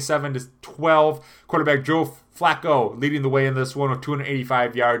Bengals 27-12. Quarterback Joe Flacco leading the way in this one with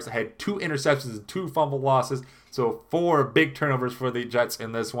 285 yards. Had 2 interceptions and 2 fumble losses. So 4 big turnovers for the Jets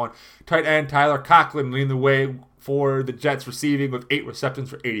in this one. Tight end Tyler Conklin leading the way for the Jets receiving with 8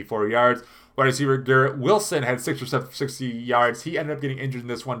 receptions for 84 yards. Wide receiver Garrett Wilson had 6 receptions for 60 yards. He ended up getting injured in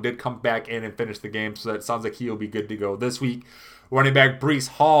this one, did come back in and finish the game, so that sounds like he'll be good to go this week. Running back Breece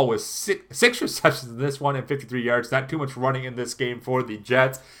Hall with six receptions in this one and 53 yards. Not too much running in this game for the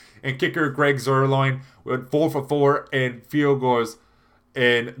Jets. And kicker Greg Zuerlein went 4 for 4 and field goals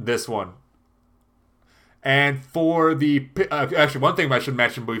in this one. And for the actually, one thing I should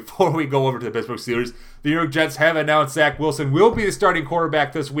mention before we go over to the Pittsburgh Steelers, the New York Jets have announced Zach Wilson will be the starting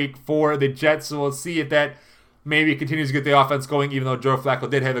quarterback this week for the Jets. So we'll see if that maybe continues to get the offense going, even though Joe Flacco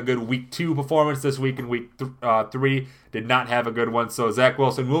did have a good week 2 performance this week, and week 3 did not have a good one. So Zach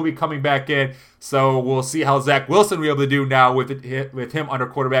Wilson will be coming back in. So we'll see how Zach Wilson will be able to do now with him under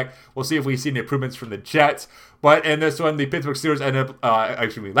quarterback. We'll see if we see any improvements from the Jets. But in this one, the Pittsburgh Steelers ended up,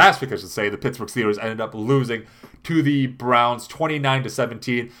 last week I should say, the Pittsburgh Steelers ended up losing to the Browns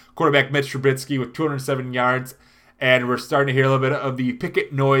 29-17. Quarterback Mitch Trubisky with 207 yards. And we're starting to hear a little bit of the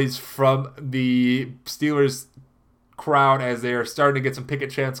picket noise from the Steelers crowd as they're starting to get some picket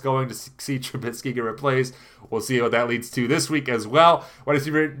chants going to see Trubisky get replaced. We'll see what that leads to this week as well. Wide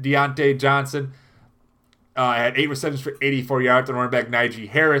receiver Deontay Johnson had 8 receptions for 84 yards. And running back Najee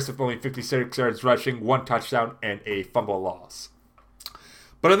Harris with only 56 yards rushing, 1 touchdown, and a fumble loss.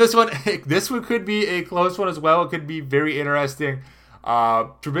 But in this one could be a close one as well. It could be very interesting.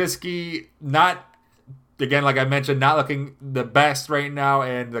 Trubisky, again, like I mentioned, not looking the best right now,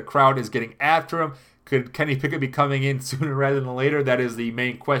 and the crowd is getting after him. Could Kenny Pickett be coming in sooner rather than later? That is the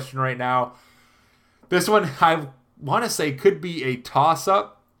main question right now. This one, I want to say, could be a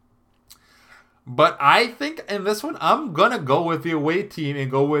toss-up. But I think in this one, I'm going to go with the away team and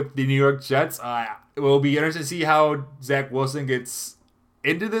go with the New York Jets. It will be interesting to see how Zach Wilson gets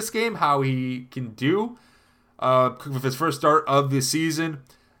into this game, how he can do with his first start of the season.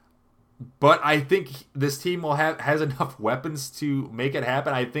 But I think this team has enough weapons to make it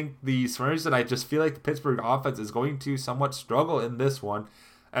happen. I think the Smurfs, and I just feel like the Pittsburgh offense is going to somewhat struggle in this one.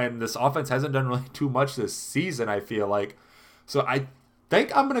 And this offense hasn't done really too much this season, I feel like. So I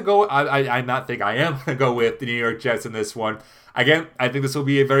think I'm going to go, I am going to go with the New York Jets in this one. Again, I think this will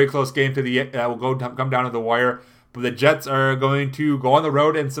be a very close game that will come down to the wire. But the Jets are going to go on the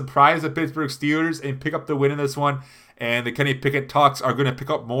road and surprise the Pittsburgh Steelers and pick up the win in this one. And the Kenny Pickett talks are going to pick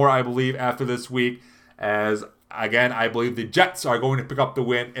up more, I believe, after this week. As, again, I believe the Jets are going to pick up the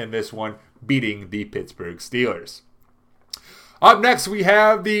win in this one, beating the Pittsburgh Steelers. Up next, we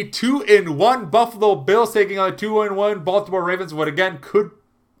have the 2-1 Buffalo Bills taking on the 2-1 Baltimore Ravens. What, again,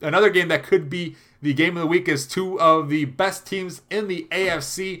 another game that could be the game of the week is two of the best teams in the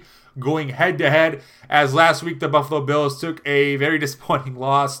AFC going head-to-head, as last week the Buffalo Bills took a very disappointing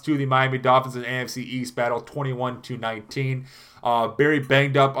loss to the Miami Dolphins in NFC East battle, 21-19. Very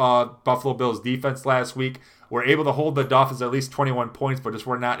banged up Buffalo Bills defense last week. Were able to hold the Dolphins at least 21 points, but just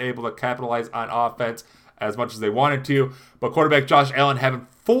were not able to capitalize on offense as much as they wanted to. But quarterback Josh Allen having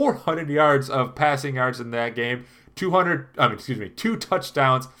 400 yards of passing yards in that game, 2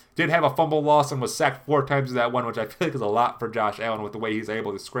 touchdowns. Did have a fumble loss and was sacked 4 times in that one, which I feel like is a lot for Josh Allen with the way he's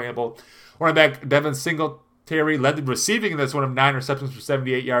able to scramble. Running back Devin Singletary led the receiving in this one of 9 receptions for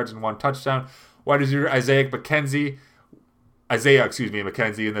 78 yards and 1 touchdown. Wide receiver Isaiah McKenzie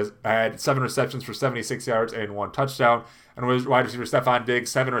in this had 7 receptions for 76 yards and 1 touchdown. And wide receiver Stephon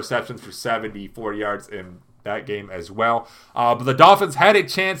Diggs, 7 receptions for 74 yards in that game as well. But the Dolphins had a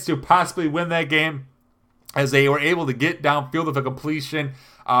chance to possibly win that game as they were able to get downfield with a completion.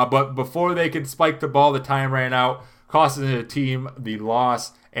 But before they could spike the ball, the time ran out, costing the team the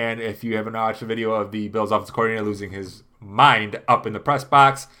loss. And if you haven't watched the video of the Bills offensive coordinator losing his mind up in the press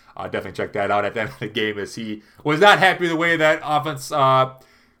box, definitely check that out at the end of the game, as he was not happy with the way that offense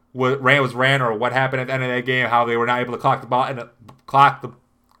was ran or what happened at the end of that game, how they were not able to clock the ball and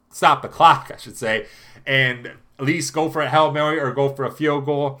stop the clock, I should say, and at least go for a Hail Mary or go for a field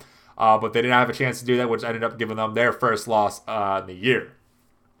goal. But they didn't have a chance to do that, which ended up giving them their first loss in the year.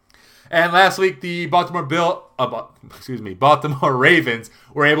 And last week, the Baltimore Ravens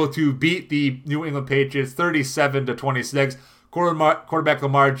were able to beat the New England Patriots 37-26. Quarterback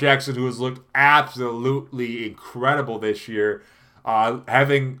Lamar Jackson, who has looked absolutely incredible this year,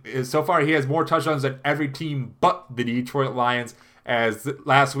 so far he has more touchdowns than every team but the Detroit Lions. As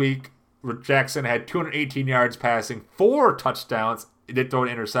last week, Jackson had 218 yards passing, 4 touchdowns. He did throw an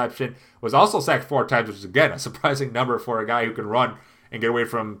interception. Was also sacked 4 times, which is again a surprising number for a guy who can run and get away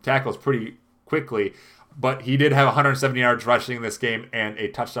from tackles pretty quickly. But he did have 170 yards rushing in this game and a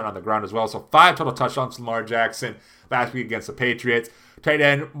touchdown on the ground as well. So 5 total touchdowns from Lamar Jackson last week against the Patriots. Tight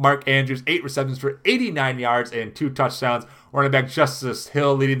end Mark Andrews, 8 receptions for 89 yards and 2 touchdowns. Running back Justice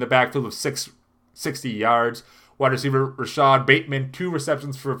Hill leading the backfield with 60 yards. Wide receiver Rashad Bateman, 2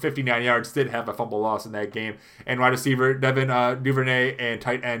 receptions for 59 yards, did have a fumble loss in that game. And wide receiver Devin Duvernay and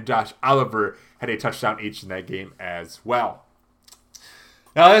tight end Josh Oliver had a touchdown each in that game as well.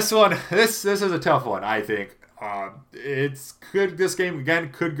 Now this is a tough one, I think. This game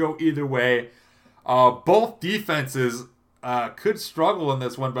again could go either way. Both defenses could struggle in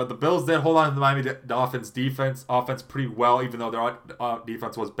this one, but the Bills did hold on to the Miami Dolphins offense pretty well, even though their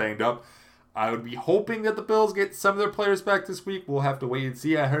defense was banged up. I would be hoping that the Bills get some of their players back this week. We'll have to wait and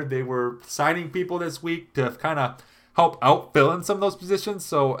see. I heard they were signing people this week to kind of help out fill in some of those positions.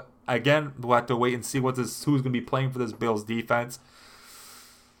 So again, we'll have to wait and see who's going to be playing for this Bills defense.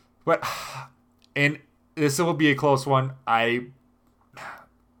 But and this will be a close one. I'm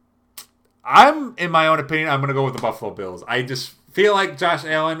in my own opinion, I'm going to go with the Buffalo Bills. I just feel like Josh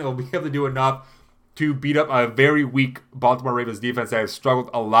Allen will be able to do enough to beat up a very weak Baltimore Ravens defense that has struggled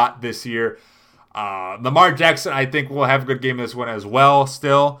a lot this year. Lamar Jackson, I think, will have a good game in this one as well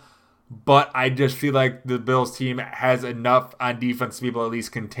still. But I just feel like the Bills team has enough on defense to be able to at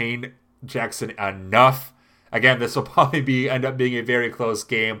least contain Jackson enough. Again, this will probably end up being a very close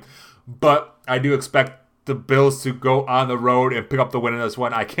game. But I do expect the Bills to go on the road and pick up the win in this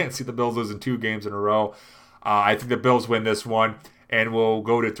one. I can't see the Bills losing 2 games in a row. I think the Bills win this one and will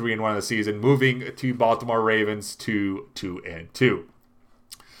go to 3-1 in the season, moving to Baltimore Ravens to 2-2.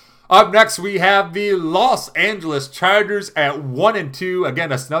 Up next, we have the Los Angeles Chargers at 1-2. Again,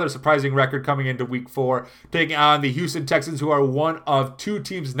 that's another surprising record coming into Week 4, taking on the Houston Texans, who are one of 2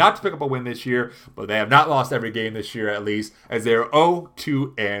 teams not to pick up a win this year, but they have not lost every game this year at least, as they're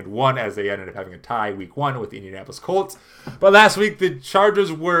 0-2-1, as they ended up having a tie Week 1 with the Indianapolis Colts. But last week, the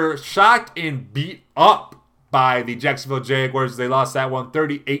Chargers were shocked and beat up by the Jacksonville Jaguars. They lost that one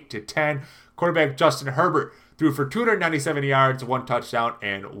 38-10. Quarterback Justin Herbert threw for 297 yards, 1 touchdown,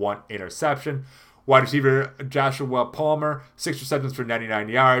 and 1 interception. Wide receiver Joshua Palmer, 6 receptions for 99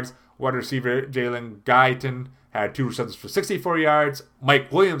 yards. Wide receiver Jalen Guyton had 2 receptions for 64 yards. Mike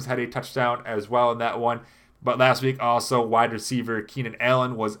Williams had a touchdown as well in that one. But last week also, wide receiver Keenan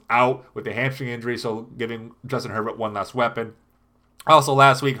Allen was out with a hamstring injury, so giving Justin Herbert one last weapon. Also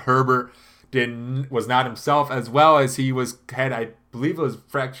last week, Herbert was not himself, as well as he had, I believe it was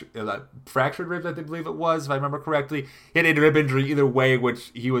fractured ribs, I believe it was, if I remember correctly. He had a rib injury either way,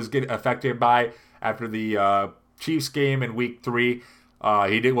 which he was getting affected by after the Chiefs game in Week 3.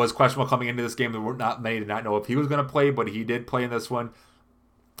 He was questionable coming into this game. There were not many did not know if he was going to play, but he did play in this one.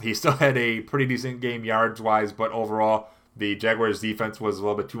 He still had a pretty decent game yards-wise, but overall, the Jaguars' defense was a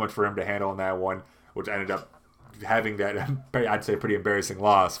little bit too much for him to handle in that one, which ended up having that, I'd say, pretty embarrassing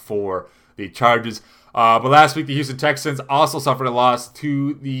loss for the Chargers. But last week, the Houston Texans also suffered a loss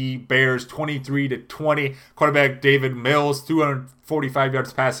to the Bears, 23-20. Quarterback David Mills, 245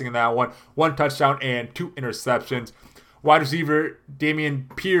 yards passing in that one, 1 touchdown and 2 interceptions. Wide receiver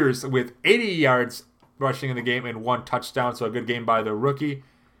Damian Pierce with 80 yards rushing in the game and 1 touchdown, so a good game by the rookie.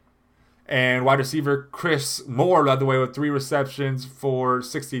 And wide receiver Chris Moore led the way with 3 receptions for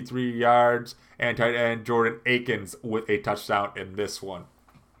 63 yards, and tight end Jordan Akins with a touchdown in this one.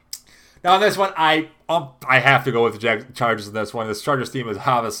 Now, in this one, I have to go with the Chargers in this one. This Chargers team is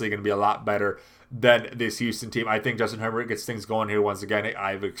obviously going to be a lot better than this Houston team. I think Justin Herbert gets things going here once again.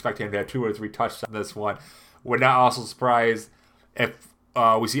 I expect him to have 2 or 3 touchdowns in this one. Would not also surprise if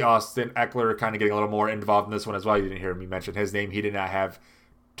we see Austin Eckler kind of getting a little more involved in this one as well. You didn't hear me mention his name. He did not have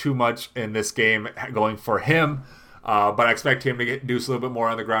too much in this game going for him. But I expect him to do a little bit more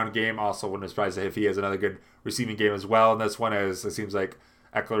on the ground game. Also, wouldn't be surprised if he has another good receiving game as well in this one, as it seems like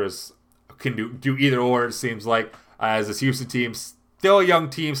Eckler can do either or, it seems like, as this Houston team, still a young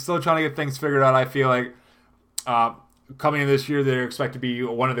team, still trying to get things figured out. I feel like coming in this year, they're expected to be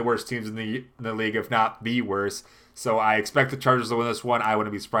one of the worst teams in the league, if not the worst. So I expect the Chargers to win this one. I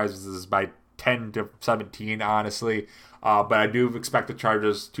wouldn't be surprised if this is by 10-17, honestly. But I do expect the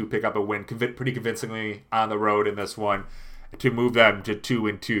Chargers to pick up a win pretty convincingly on the road in this one to move them to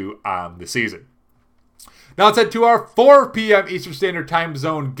 2-2 on the season. Now let's head to our 4 p.m. Eastern Standard Time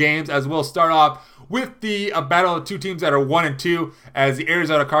Zone games, as we'll start off with the battle of 2 teams that are 1-2, as the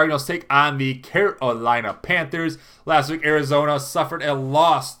Arizona Cardinals take on the Carolina Panthers. Last week, Arizona suffered a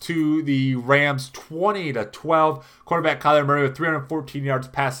loss to the Rams 20-12. Quarterback Kyler Murray with 314 yards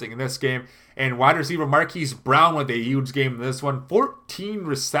passing in this game. And wide receiver Marquise Brown with a huge game in this one. 14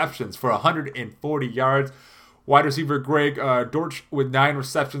 receptions for 140 yards. Wide receiver Greg Dortch with 9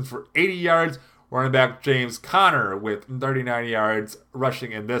 receptions for 80 yards. Running back James Conner with 39 yards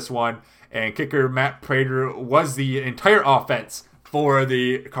rushing in this one. And kicker Matt Prater was the entire offense for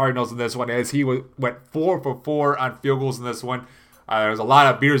the Cardinals in this one, as he went 4 for 4 on field goals in this one. There was a lot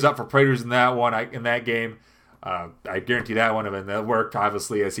of beers up for Prater in that one, in that game. I guarantee that one, and that worked,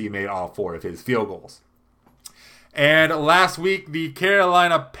 obviously, as he made all 4 of his field goals. And last week, the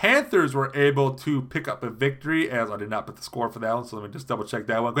Carolina Panthers were able to pick up a victory, as I did not put the score for that one, so let me just double check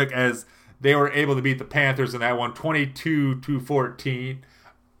that one quick, as they were able to beat the Panthers in that one, 22-14.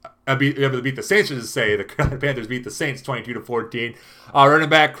 Able to beat the Saints, to say. The Carolina Panthers beat the Saints 22-14. Running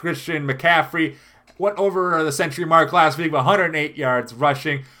back Christian McCaffrey went over the century mark last week with 108 yards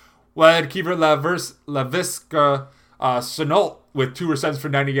rushing. Wide receiver Laviska Shenault with 2 receptions for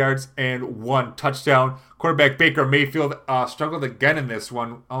 90 yards and 1 touchdown. Quarterback Baker Mayfield struggled again in this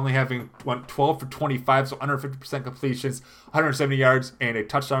one, only having went 12 for 25, so under 50% completions, 170 yards and a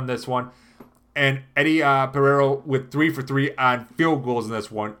touchdown in this one. And Eddie Pereiro with 3 for 3 on field goals in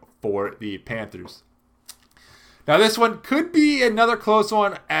this one for the Panthers. Now this one could be another close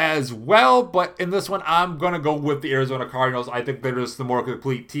one as well, but in this one I'm going to go with the Arizona Cardinals. I think they're just the more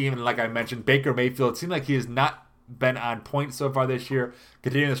complete team, and like I mentioned, Baker Mayfield, it seemed like he has not been on point so far this year,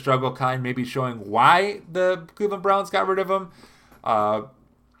 continuing to struggle, maybe showing why the Cleveland Browns got rid of him.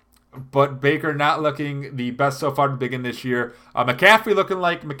 But Baker not looking the best so far to begin this year. McCaffrey looking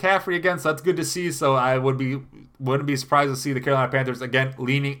like McCaffrey again, so that's good to see. So I wouldn't be surprised to see the Carolina Panthers again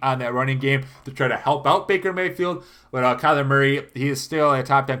leaning on that running game to try to help out Baker Mayfield. But Kyler Murray, he is still a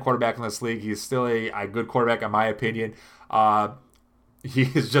top 10 quarterback in this league. He's still a good quarterback in my opinion. He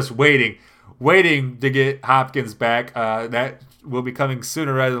is just waiting to get Hopkins back. That will be coming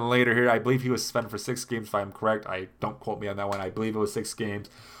sooner rather than later here. I believe he was suspended for 6 games, if I'm correct. Don't quote me on that one. I believe it was 6 games.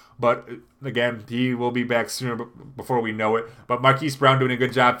 But again, he will be back sooner before we know it. But Marquise Brown doing a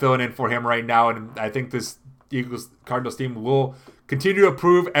good job filling in for him right now. And I think this Cardinals team will continue to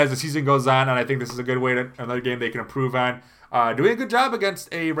improve as the season goes on. And I think this is a good way another game they can improve on. Doing a good job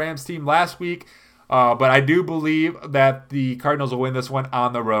against a Rams team last week. But I do believe that the Cardinals will win this one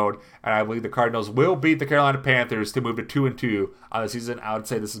on the road. And I believe the Cardinals will beat the Carolina Panthers to move to 2-2 on the season. I would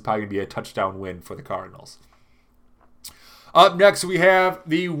say this is probably going to be a touchdown win for the Cardinals. Up next, we have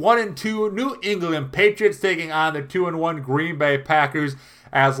the 1-2 New England Patriots taking on the 2-1 Green Bay Packers.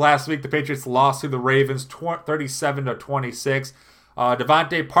 As last week, the Patriots lost to the Ravens 37-26.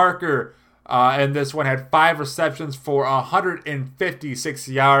 Devontae Parker in this one had 5 receptions for 156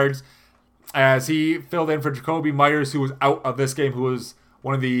 yards as he filled in for Jacoby Myers, who was out of this game, who was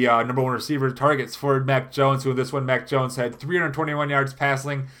one of the number 1 receiver targets for Mac Jones, who in this one, Mac Jones had 321 yards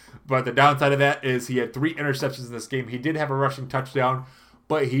passing. But the downside of that is he had 3 interceptions in this game. He did have a rushing touchdown,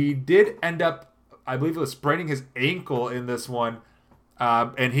 but he did end up, I believe it was spraining his ankle in this one.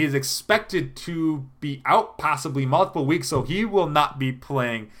 And he is expected to be out possibly multiple weeks, so he will not be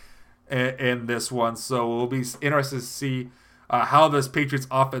playing in this one. So we'll be interested to see how this Patriots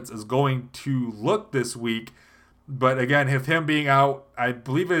offense is going to look this week. But again, if him being out, I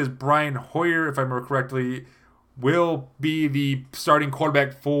believe it is Brian Hoyer, if I remember correctly, will be the starting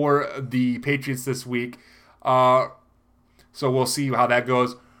quarterback for the Patriots this week. So we'll see how that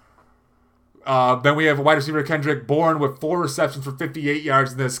goes. Then we have wide receiver Kendrick Bourne with 4 receptions for 58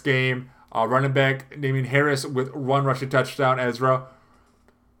 yards in this game. Running back Damien Harris with 1 rushing touchdown. As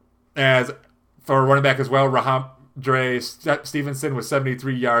for running back as well, Rahamdre Stevenson with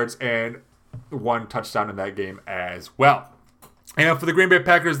 73 yards and 1 touchdown in that game as well. And for the Green Bay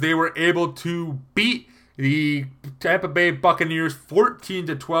Packers, they were able to beat the Tampa Bay Buccaneers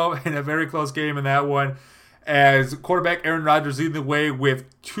 14-12 in a very close game in that one, as quarterback Aaron Rodgers leading the way with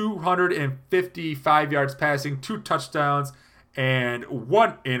 255 yards passing, 2 touchdowns, and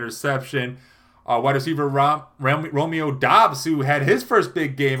 1 interception. Wide receiver Romeo Doubs, who had his first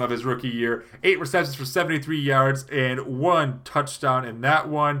big game of his rookie year, 8 receptions for 73 yards and 1 touchdown in that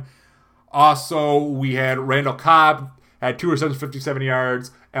one. Also, we had Randall Cobb, had 2 receptions, 57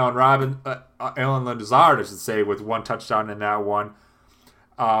 yards. Allen Lazard, I should say, with 1 touchdown in that one.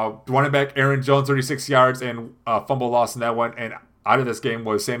 Running back Aaron Jones, 36 yards and a fumble loss in that one. And out of this game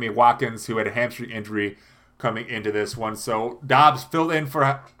was Sammy Watkins, who had a hamstring injury coming into this one. So Dobbs filled in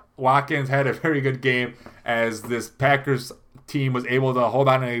for Watkins, had a very good game as this Packers team was able to hold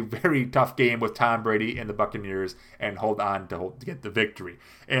on in a very tough game with Tom Brady and the Buccaneers and hold on to get the victory.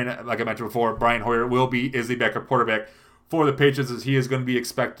 And like I mentioned before, Brian Hoyer is the backup quarterback for the Patriots, as he is going to be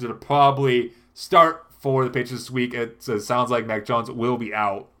expected to probably start for the Patriots this week. It sounds like Mac Jones will be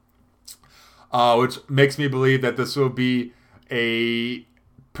out, which makes me believe that this will be a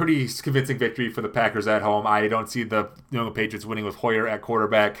pretty convincing victory for the Packers at home. I don't see the New England Patriots winning with Hoyer at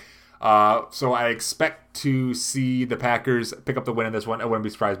quarterback. So I expect to see the Packers pick up the win in this one. It wouldn't be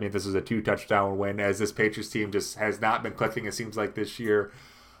surprised me if this is a 2-touchdown win, as this Patriots team just has not been clicking, it seems like, this year.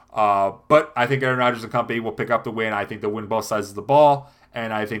 But I think Aaron Rodgers and company will pick up the win. I think they'll win both sides of the ball.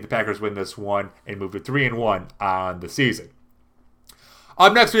 and I think the Packers win this one and move to 3-1 on the season.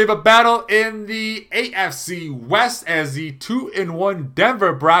 Up next, we have a battle in the AFC West as the 2-1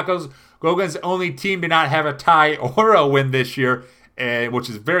 Denver Broncos go against the only team to not have a tie or a win this year, which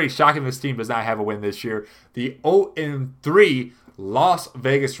is very shocking. This team does not have a win this year. The 0-3 Las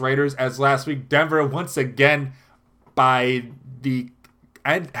Vegas Raiders, as last week Denver once again by the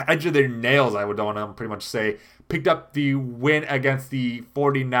edge of their nails, I would want to pretty much say, picked up the win against the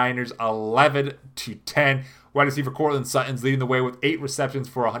 49ers 11-10. Wide receiver Courtland Sutton's leading the way with 8 receptions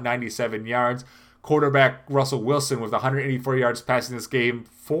for 97 yards. Quarterback Russell Wilson with 184 yards passing this game,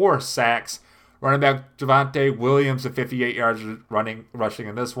 4 sacks. Running back Javonte Williams with 58 yards rushing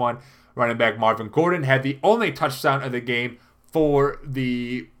in this one. Running back Marvin Gordon had the only touchdown of the game for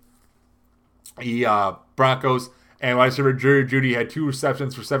the Broncos. And wide receiver Jerry Jeudy had 2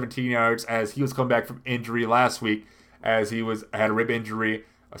 receptions for 17 yards as he was coming back from injury last week as he had a rib injury.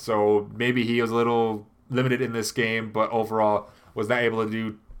 So maybe he was a little limited in this game, but overall was not able to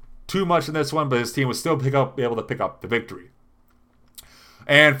do too much in this one, but his team was still able to pick up the victory.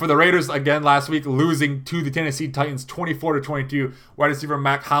 And for the Raiders, again, last week, losing to the Tennessee Titans 24-22. Wide receiver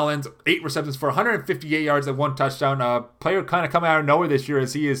Mac Hollins, 8 receptions for 158 yards and 1 touchdown. A player kind of coming out of nowhere this year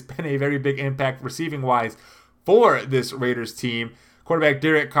as he has been a very big impact receiving-wise for this Raiders team. Quarterback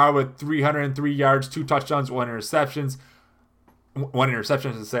Derek Carr with 303 yards, 2 touchdowns, 1 interception, Running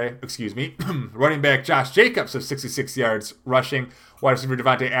back Josh Jacobs of 66 yards rushing. Wide receiver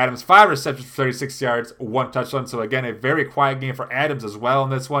Devontae Adams, 5 receptions for 36 yards, 1 touchdown. So again, a very quiet game for Adams as well in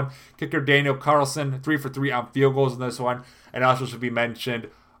this one. Kicker Daniel Carlson, 3 for 3 on field goals in this one. And also should be mentioned,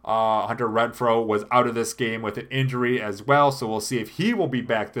 Hunter Renfrow was out of this game with an injury as well. So we'll see if he will be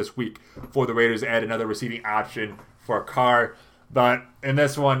back this week for the Raiders to add another receiving option for Carr. But in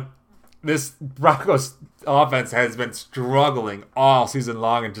this one, this Broncos offense has been struggling all season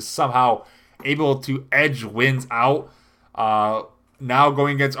long and just somehow able to edge wins out. Now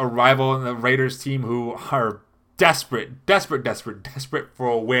going against a rival in the Raiders team who are desperate for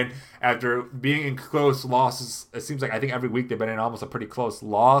a win after being in close losses. It seems like I think every week they've been in almost a pretty close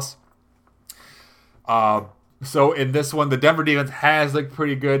loss. So in this one, the Denver defense has looked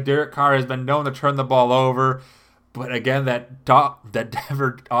pretty good. Derek Carr has been known to turn the ball over. But again, that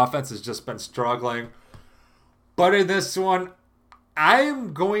Denver offense has just been struggling. But in this one,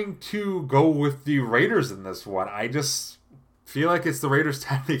 I'm going to go with the Raiders in this one. I just feel like it's the Raiders'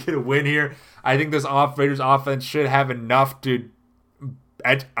 time to get a win here. I think this Raiders offense should have enough to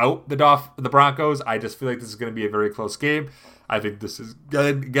edge out the Broncos. I just feel like this is going to be a very close game. I think this is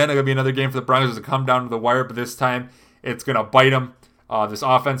going to be another game for the Broncos to come down to the wire, but this time it's going to bite them. This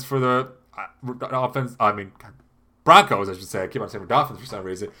offense for the Broncos, I should say. I keep on saying Dolphins for some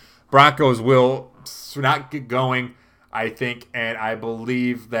reason. Broncos will not get going, I think, and I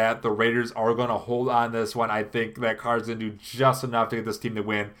believe that the Raiders are going to hold on this one. I think that Carr's going to do just enough to get this team to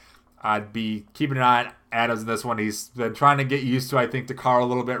win. I'd be keeping an eye on Adams in this one. He's been trying to get used to, I think, to Carr a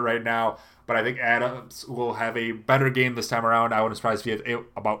little bit right now, but I think Adams will have a better game this time around. I wouldn't be surprised if he had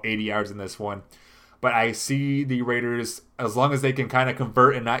about 80 yards in this one. But I see the Raiders, as long as they can kind of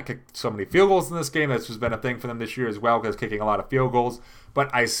convert and not kick so many field goals in this game. That's just been a thing for them this year as well, because kicking a lot of field goals. But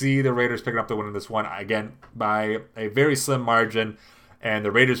I see the Raiders picking up the win in this one, again, by a very slim margin. And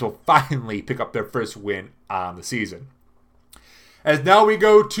the Raiders will finally pick up their first win on the season. As now we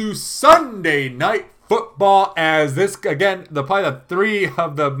go to Sunday Night Football, as this, again, probably the 3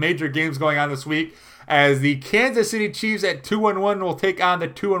 of the major games going on this week, as the Kansas City Chiefs at 2-1 will take on the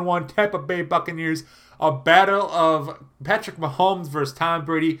 2-1 Tampa Bay Buccaneers. A battle of Patrick Mahomes versus Tom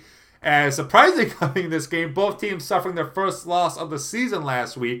Brady. As surprisingly in this game, both teams suffering their first loss of the season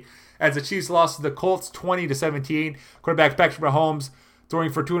last week, as the Chiefs lost to the Colts 20-17. Quarterback Patrick Mahomes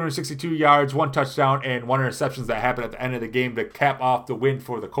throwing for 262 yards, 1 touchdown, and 1 interception that happened at the end of the game to cap off the win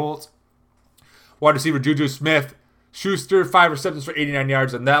for the Colts. Wide receiver Juju Smith-Schuster, 5 receptions for 89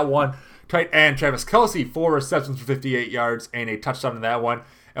 yards in that one. Tight end Travis Kelce, 4 receptions for 58 yards and a touchdown in that one.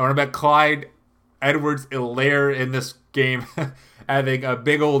 And running back Clyde Edwards-Helaire in this game, having a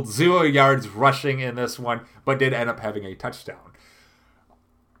big old 0 yards rushing in this one, but did end up having a touchdown.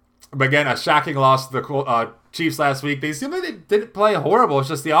 But again, a shocking loss to the Chiefs last week. They seemed like they didn't play horrible. It's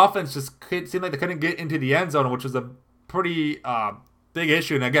just the offense just seemed like they couldn't get into the end zone, which was a pretty big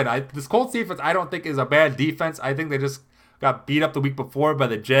issue. And again, this Colts defense I don't think is a bad defense. I think they just got beat up the week before by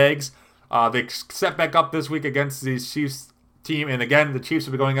the Jags. They set back up this week against the Chiefs team. And again, the Chiefs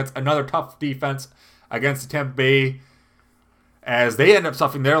will be going against another tough defense against the Tampa Bay, as they end up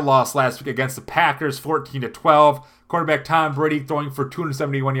suffering their loss last week against the Packers, 14-12. Quarterback Tom Brady throwing for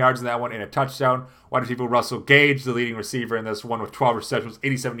 271 yards in that one and a touchdown. Wide receiver Russell Gage, the leading receiver in this one with 12 receptions,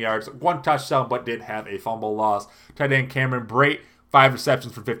 87 yards, 1 touchdown, but did have a fumble loss. Tight end Cameron Brate, 5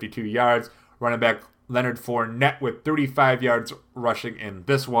 receptions for 52 yards. Running back Leonard Fournette with 35 yards rushing in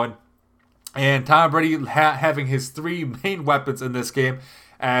this one. And Tom Brady having his 3 main weapons in this game,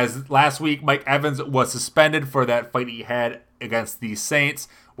 as last week Mike Evans was suspended for that fight he had against the Saints,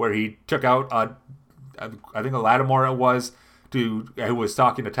 where he took out, I think Lattimore it was, who was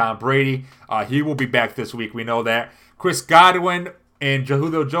talking to Tom Brady. He will be back this week. We know that. Chris Godwin and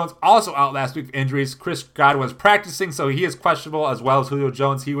Julio Jones also out last week with injuries. Chris Godwin was practicing, so he is questionable, as well as Julio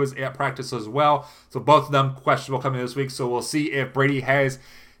Jones. He was at practice as well. So both of them questionable coming this week. So we'll see if Brady has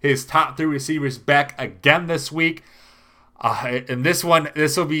his top 3 receivers back again this week. And this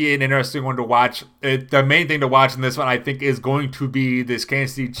will be an interesting one to watch. The main thing to watch in this one, I think, is going to be this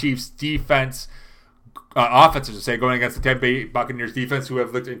Kansas City Chiefs defense, offense, I should say, going against the Tampa Bay Buccaneers defense, who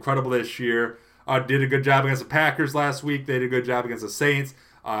have looked incredible this year. Did a good job against the Packers last week. They did a good job against the Saints.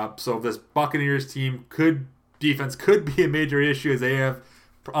 So this Buccaneers team defense could be a major issue, as they have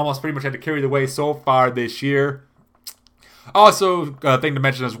almost pretty much had to carry the way so far this year. Also, a thing to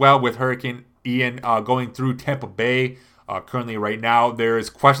mention as well, with Hurricane Ian going through Tampa Bay currently right now, there is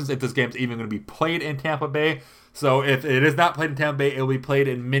questions if this game is even going to be played in Tampa Bay. So if it is not played in Tampa Bay, it will be played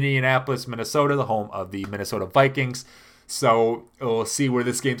in Minneapolis, Minnesota, the home of the Minnesota Vikings. So we'll see where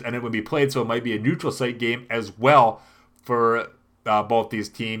this game's ended when be played. So it might be a neutral site game as well for both these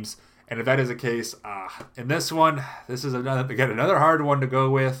teams. And if that is the case, in this one, this is another hard one to go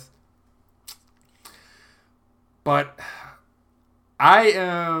with. But I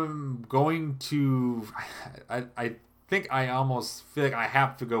am going to. I think I almost feel like I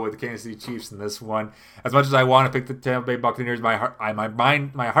have to go with the Kansas City Chiefs in this one. As much as I want to pick the Tampa Bay Buccaneers, my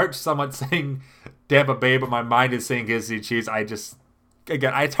heart's somewhat saying Tampa Bay, but my mind is saying Kansas City Chiefs.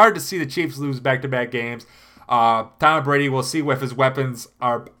 It's hard to see the Chiefs lose back-to-back games. Tom Brady, we'll see if his weapons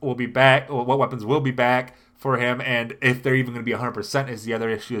will be back, or what weapons will be back for him, and if they're even going to be 100% is the other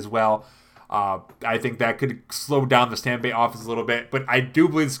issue as well. I think that could slow down the Tampa Bay offense a little bit, but I do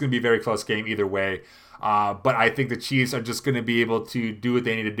believe it's going to be a very close game either way. But I think the Chiefs are just going to be able to do what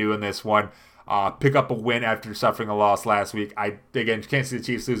they need to do in this one. Pick up a win after suffering a loss last week. I can't see the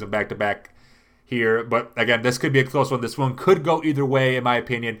Chiefs losing back-to-back here. But again, this could be a close one. This one could go either way, in my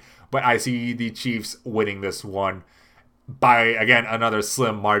opinion. But I see the Chiefs winning this one by, again, another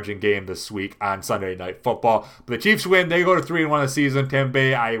slim margin game this week on Sunday Night Football. But the Chiefs win. They go to 3-1 this season. Tampa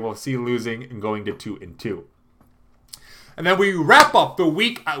Bay, I will see losing and going to 2-2. And then we wrap up the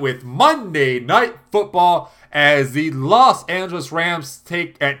week with Monday Night Football as the Los Angeles Rams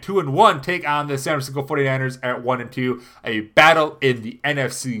at 2-1 take on the San Francisco 49ers at 1-2. A battle in the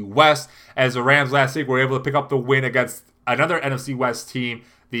NFC West, as the Rams last week were able to pick up the win against another NFC West team,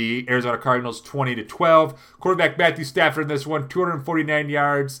 the Arizona Cardinals, 20-12. Quarterback Matthew Stafford in this one, 249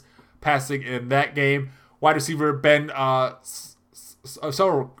 yards passing in that game. Wide receiver Ben Sowrick,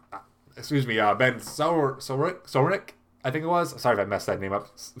 I think it was. Sorry if I messed that name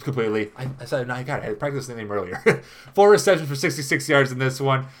up completely. I said, no, I got it. I practiced the name earlier. 4 receptions for 66 yards in this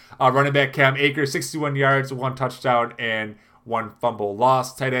one. Running back Cam Akers, 61 yards, 1 touchdown, and 1 fumble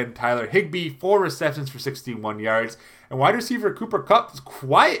loss. Tight end Tyler Higbee, 4 receptions for 61 yards. And wide receiver Cooper Kupp was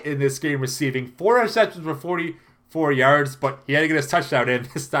quiet in this game, receiving 4 receptions for 44 yards, but he had to get his touchdown in.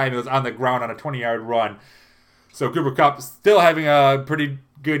 This time it was on the ground on a 20-yard run. So Cooper Kupp still having a pretty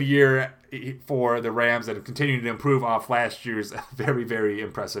good year for the Rams and continuing to improve off last year's very, very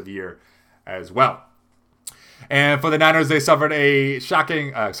impressive year as well. And for the Niners, they suffered a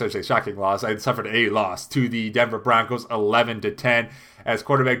shocking loss. They suffered a loss to the Denver Broncos, 11-10, as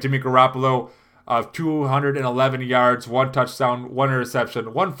quarterback Jimmy Garoppolo of 211 yards, 1 touchdown, 1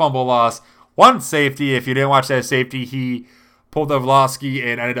 interception, 1 fumble loss, 1 safety. If you didn't watch that safety, he pulled Ovlowski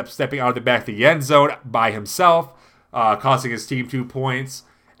and ended up stepping out of the back of the end zone by himself, costing his team 2 points.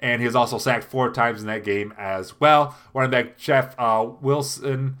 And he was also sacked 4 times in that game as well. Running back Jeff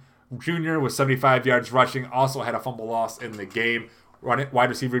Wilson Jr. with 75 yards rushing also had a fumble loss in the game. Wide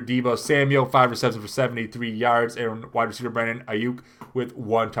receiver Deebo Samuel, 5 receptions for 73 yards. And wide receiver Brandon Ayuk with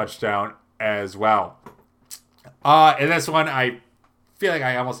 1 touchdown as well. In this one, I feel like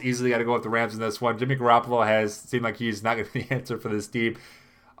I almost easily got to go with the Rams in this one. Jimmy Garoppolo has seemed like he's not going to be the answer for this team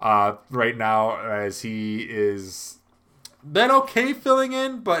right now, as he is been okay filling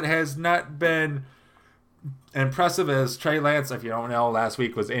in, but has not been impressive as Trey Lance, if you don't know, last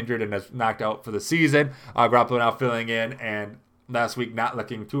week was injured and is knocked out for the season. Garoppolo now filling in, and last week not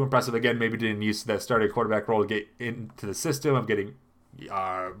looking too impressive again. Maybe didn't use that starting quarterback role to get into the system of getting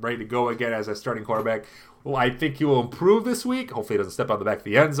ready to go again as a starting quarterback. Well, I think he will improve this week. Hopefully he doesn't step out the back of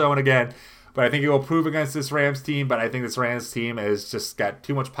the end zone again. But I think he will improve against this Rams team. But I think this Rams team has just got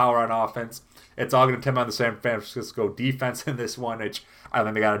too much power on offense. It's all going to depend on the San Francisco defense in this one, which I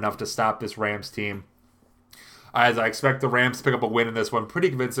think they got enough to stop this Rams team. As I expect the Rams to pick up a win in this one pretty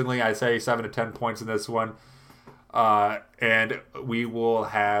convincingly. I say 7 to 10 points in this one. And we will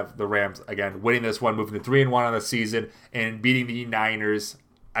have the Rams, again, winning this one, moving to 3-1 on the season, and beating the Niners,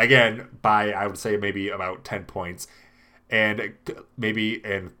 again, by, I would say, maybe about 10 points. And maybe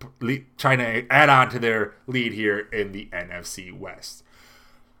trying to add on to their lead here in the NFC West.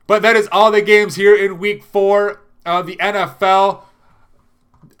 But that is all the games here in Week 4 of the NFL.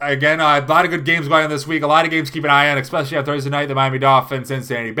 Again, a lot of good games going on this week. A lot of games to keep an eye on, especially on Thursday night, the Miami Dolphins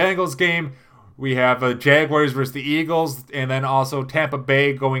Cincinnati Bengals game. We have the Jaguars versus the Eagles, and then also Tampa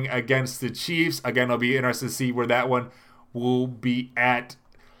Bay going against the Chiefs. Again, it'll be interesting to see where that one will be at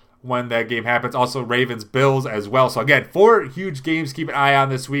when that game happens. Also, Ravens-Bills as well. So again, 4 huge games to keep an eye on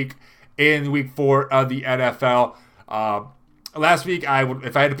this week in Week 4 of the NFL. Last week,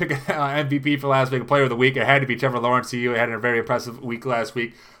 if I had to pick an MVP for last week, a player of the week, it had to be Trevor Lawrence. He had a very impressive week last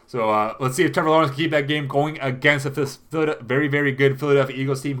week. So let's see if Trevor Lawrence can keep that game going against this very, very good Philadelphia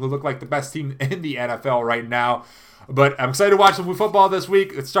Eagles team who look like the best team in the NFL right now. But I'm excited to watch some football this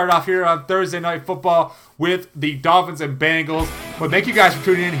week. Let's start off here on Thursday Night Football with the Dolphins and Bengals. But thank you guys for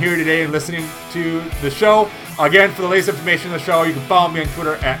tuning in here today and listening to the show. Again, for the latest information on the show, you can follow me on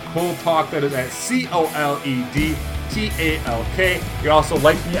Twitter at ColedTalk. That is at ColedTalk. You can also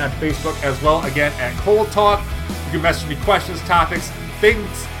like me on Facebook as well, again, at ColedTalk. You can message me questions, topics,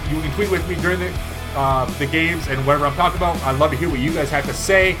 things you can tweet with me during the games and whatever I'm talking about. I'd love to hear what you guys have to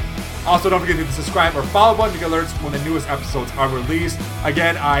say. Also, don't forget to hit the subscribe or follow button to get alerts when the newest episodes are released.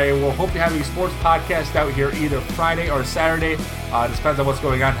 Again, I will hope to have a sports podcast out here either Friday or Saturday. It depends on what's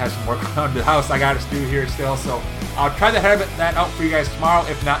going on. Have some work around the house I got to do here still. So I'll try to have that out for you guys tomorrow.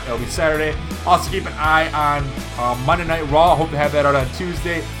 If not, it'll be Saturday. Also, keep an eye on Monday Night Raw. Hope to have that out on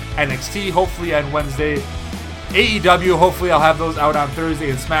Tuesday. NXT, hopefully on Wednesday. AEW, hopefully I'll have those out on Thursday,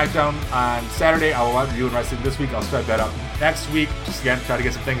 and SmackDown on Saturday. I will be reviewing wrestling this week. I'll start that up next week. Just again, try to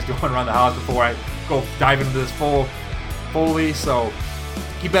get some things going around the house before I go dive into this fully. So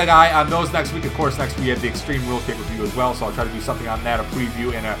keep an eye on those next week. Of course, next week we have the Extreme Rules pay-per-view as well. So I'll try to do something on that, a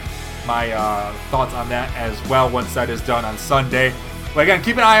preview, and my thoughts on that as well once that is done on Sunday. But again,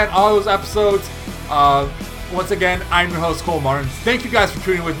 keep an eye on all those episodes. Once again, I'm your host, Cole Martins. Thank you guys for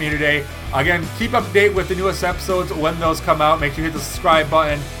tuning in with me today. Again, keep up to date with the newest episodes when those come out. Make sure you hit the subscribe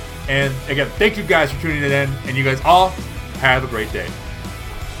button. And again, thank you guys for tuning in. And you guys all have a great day.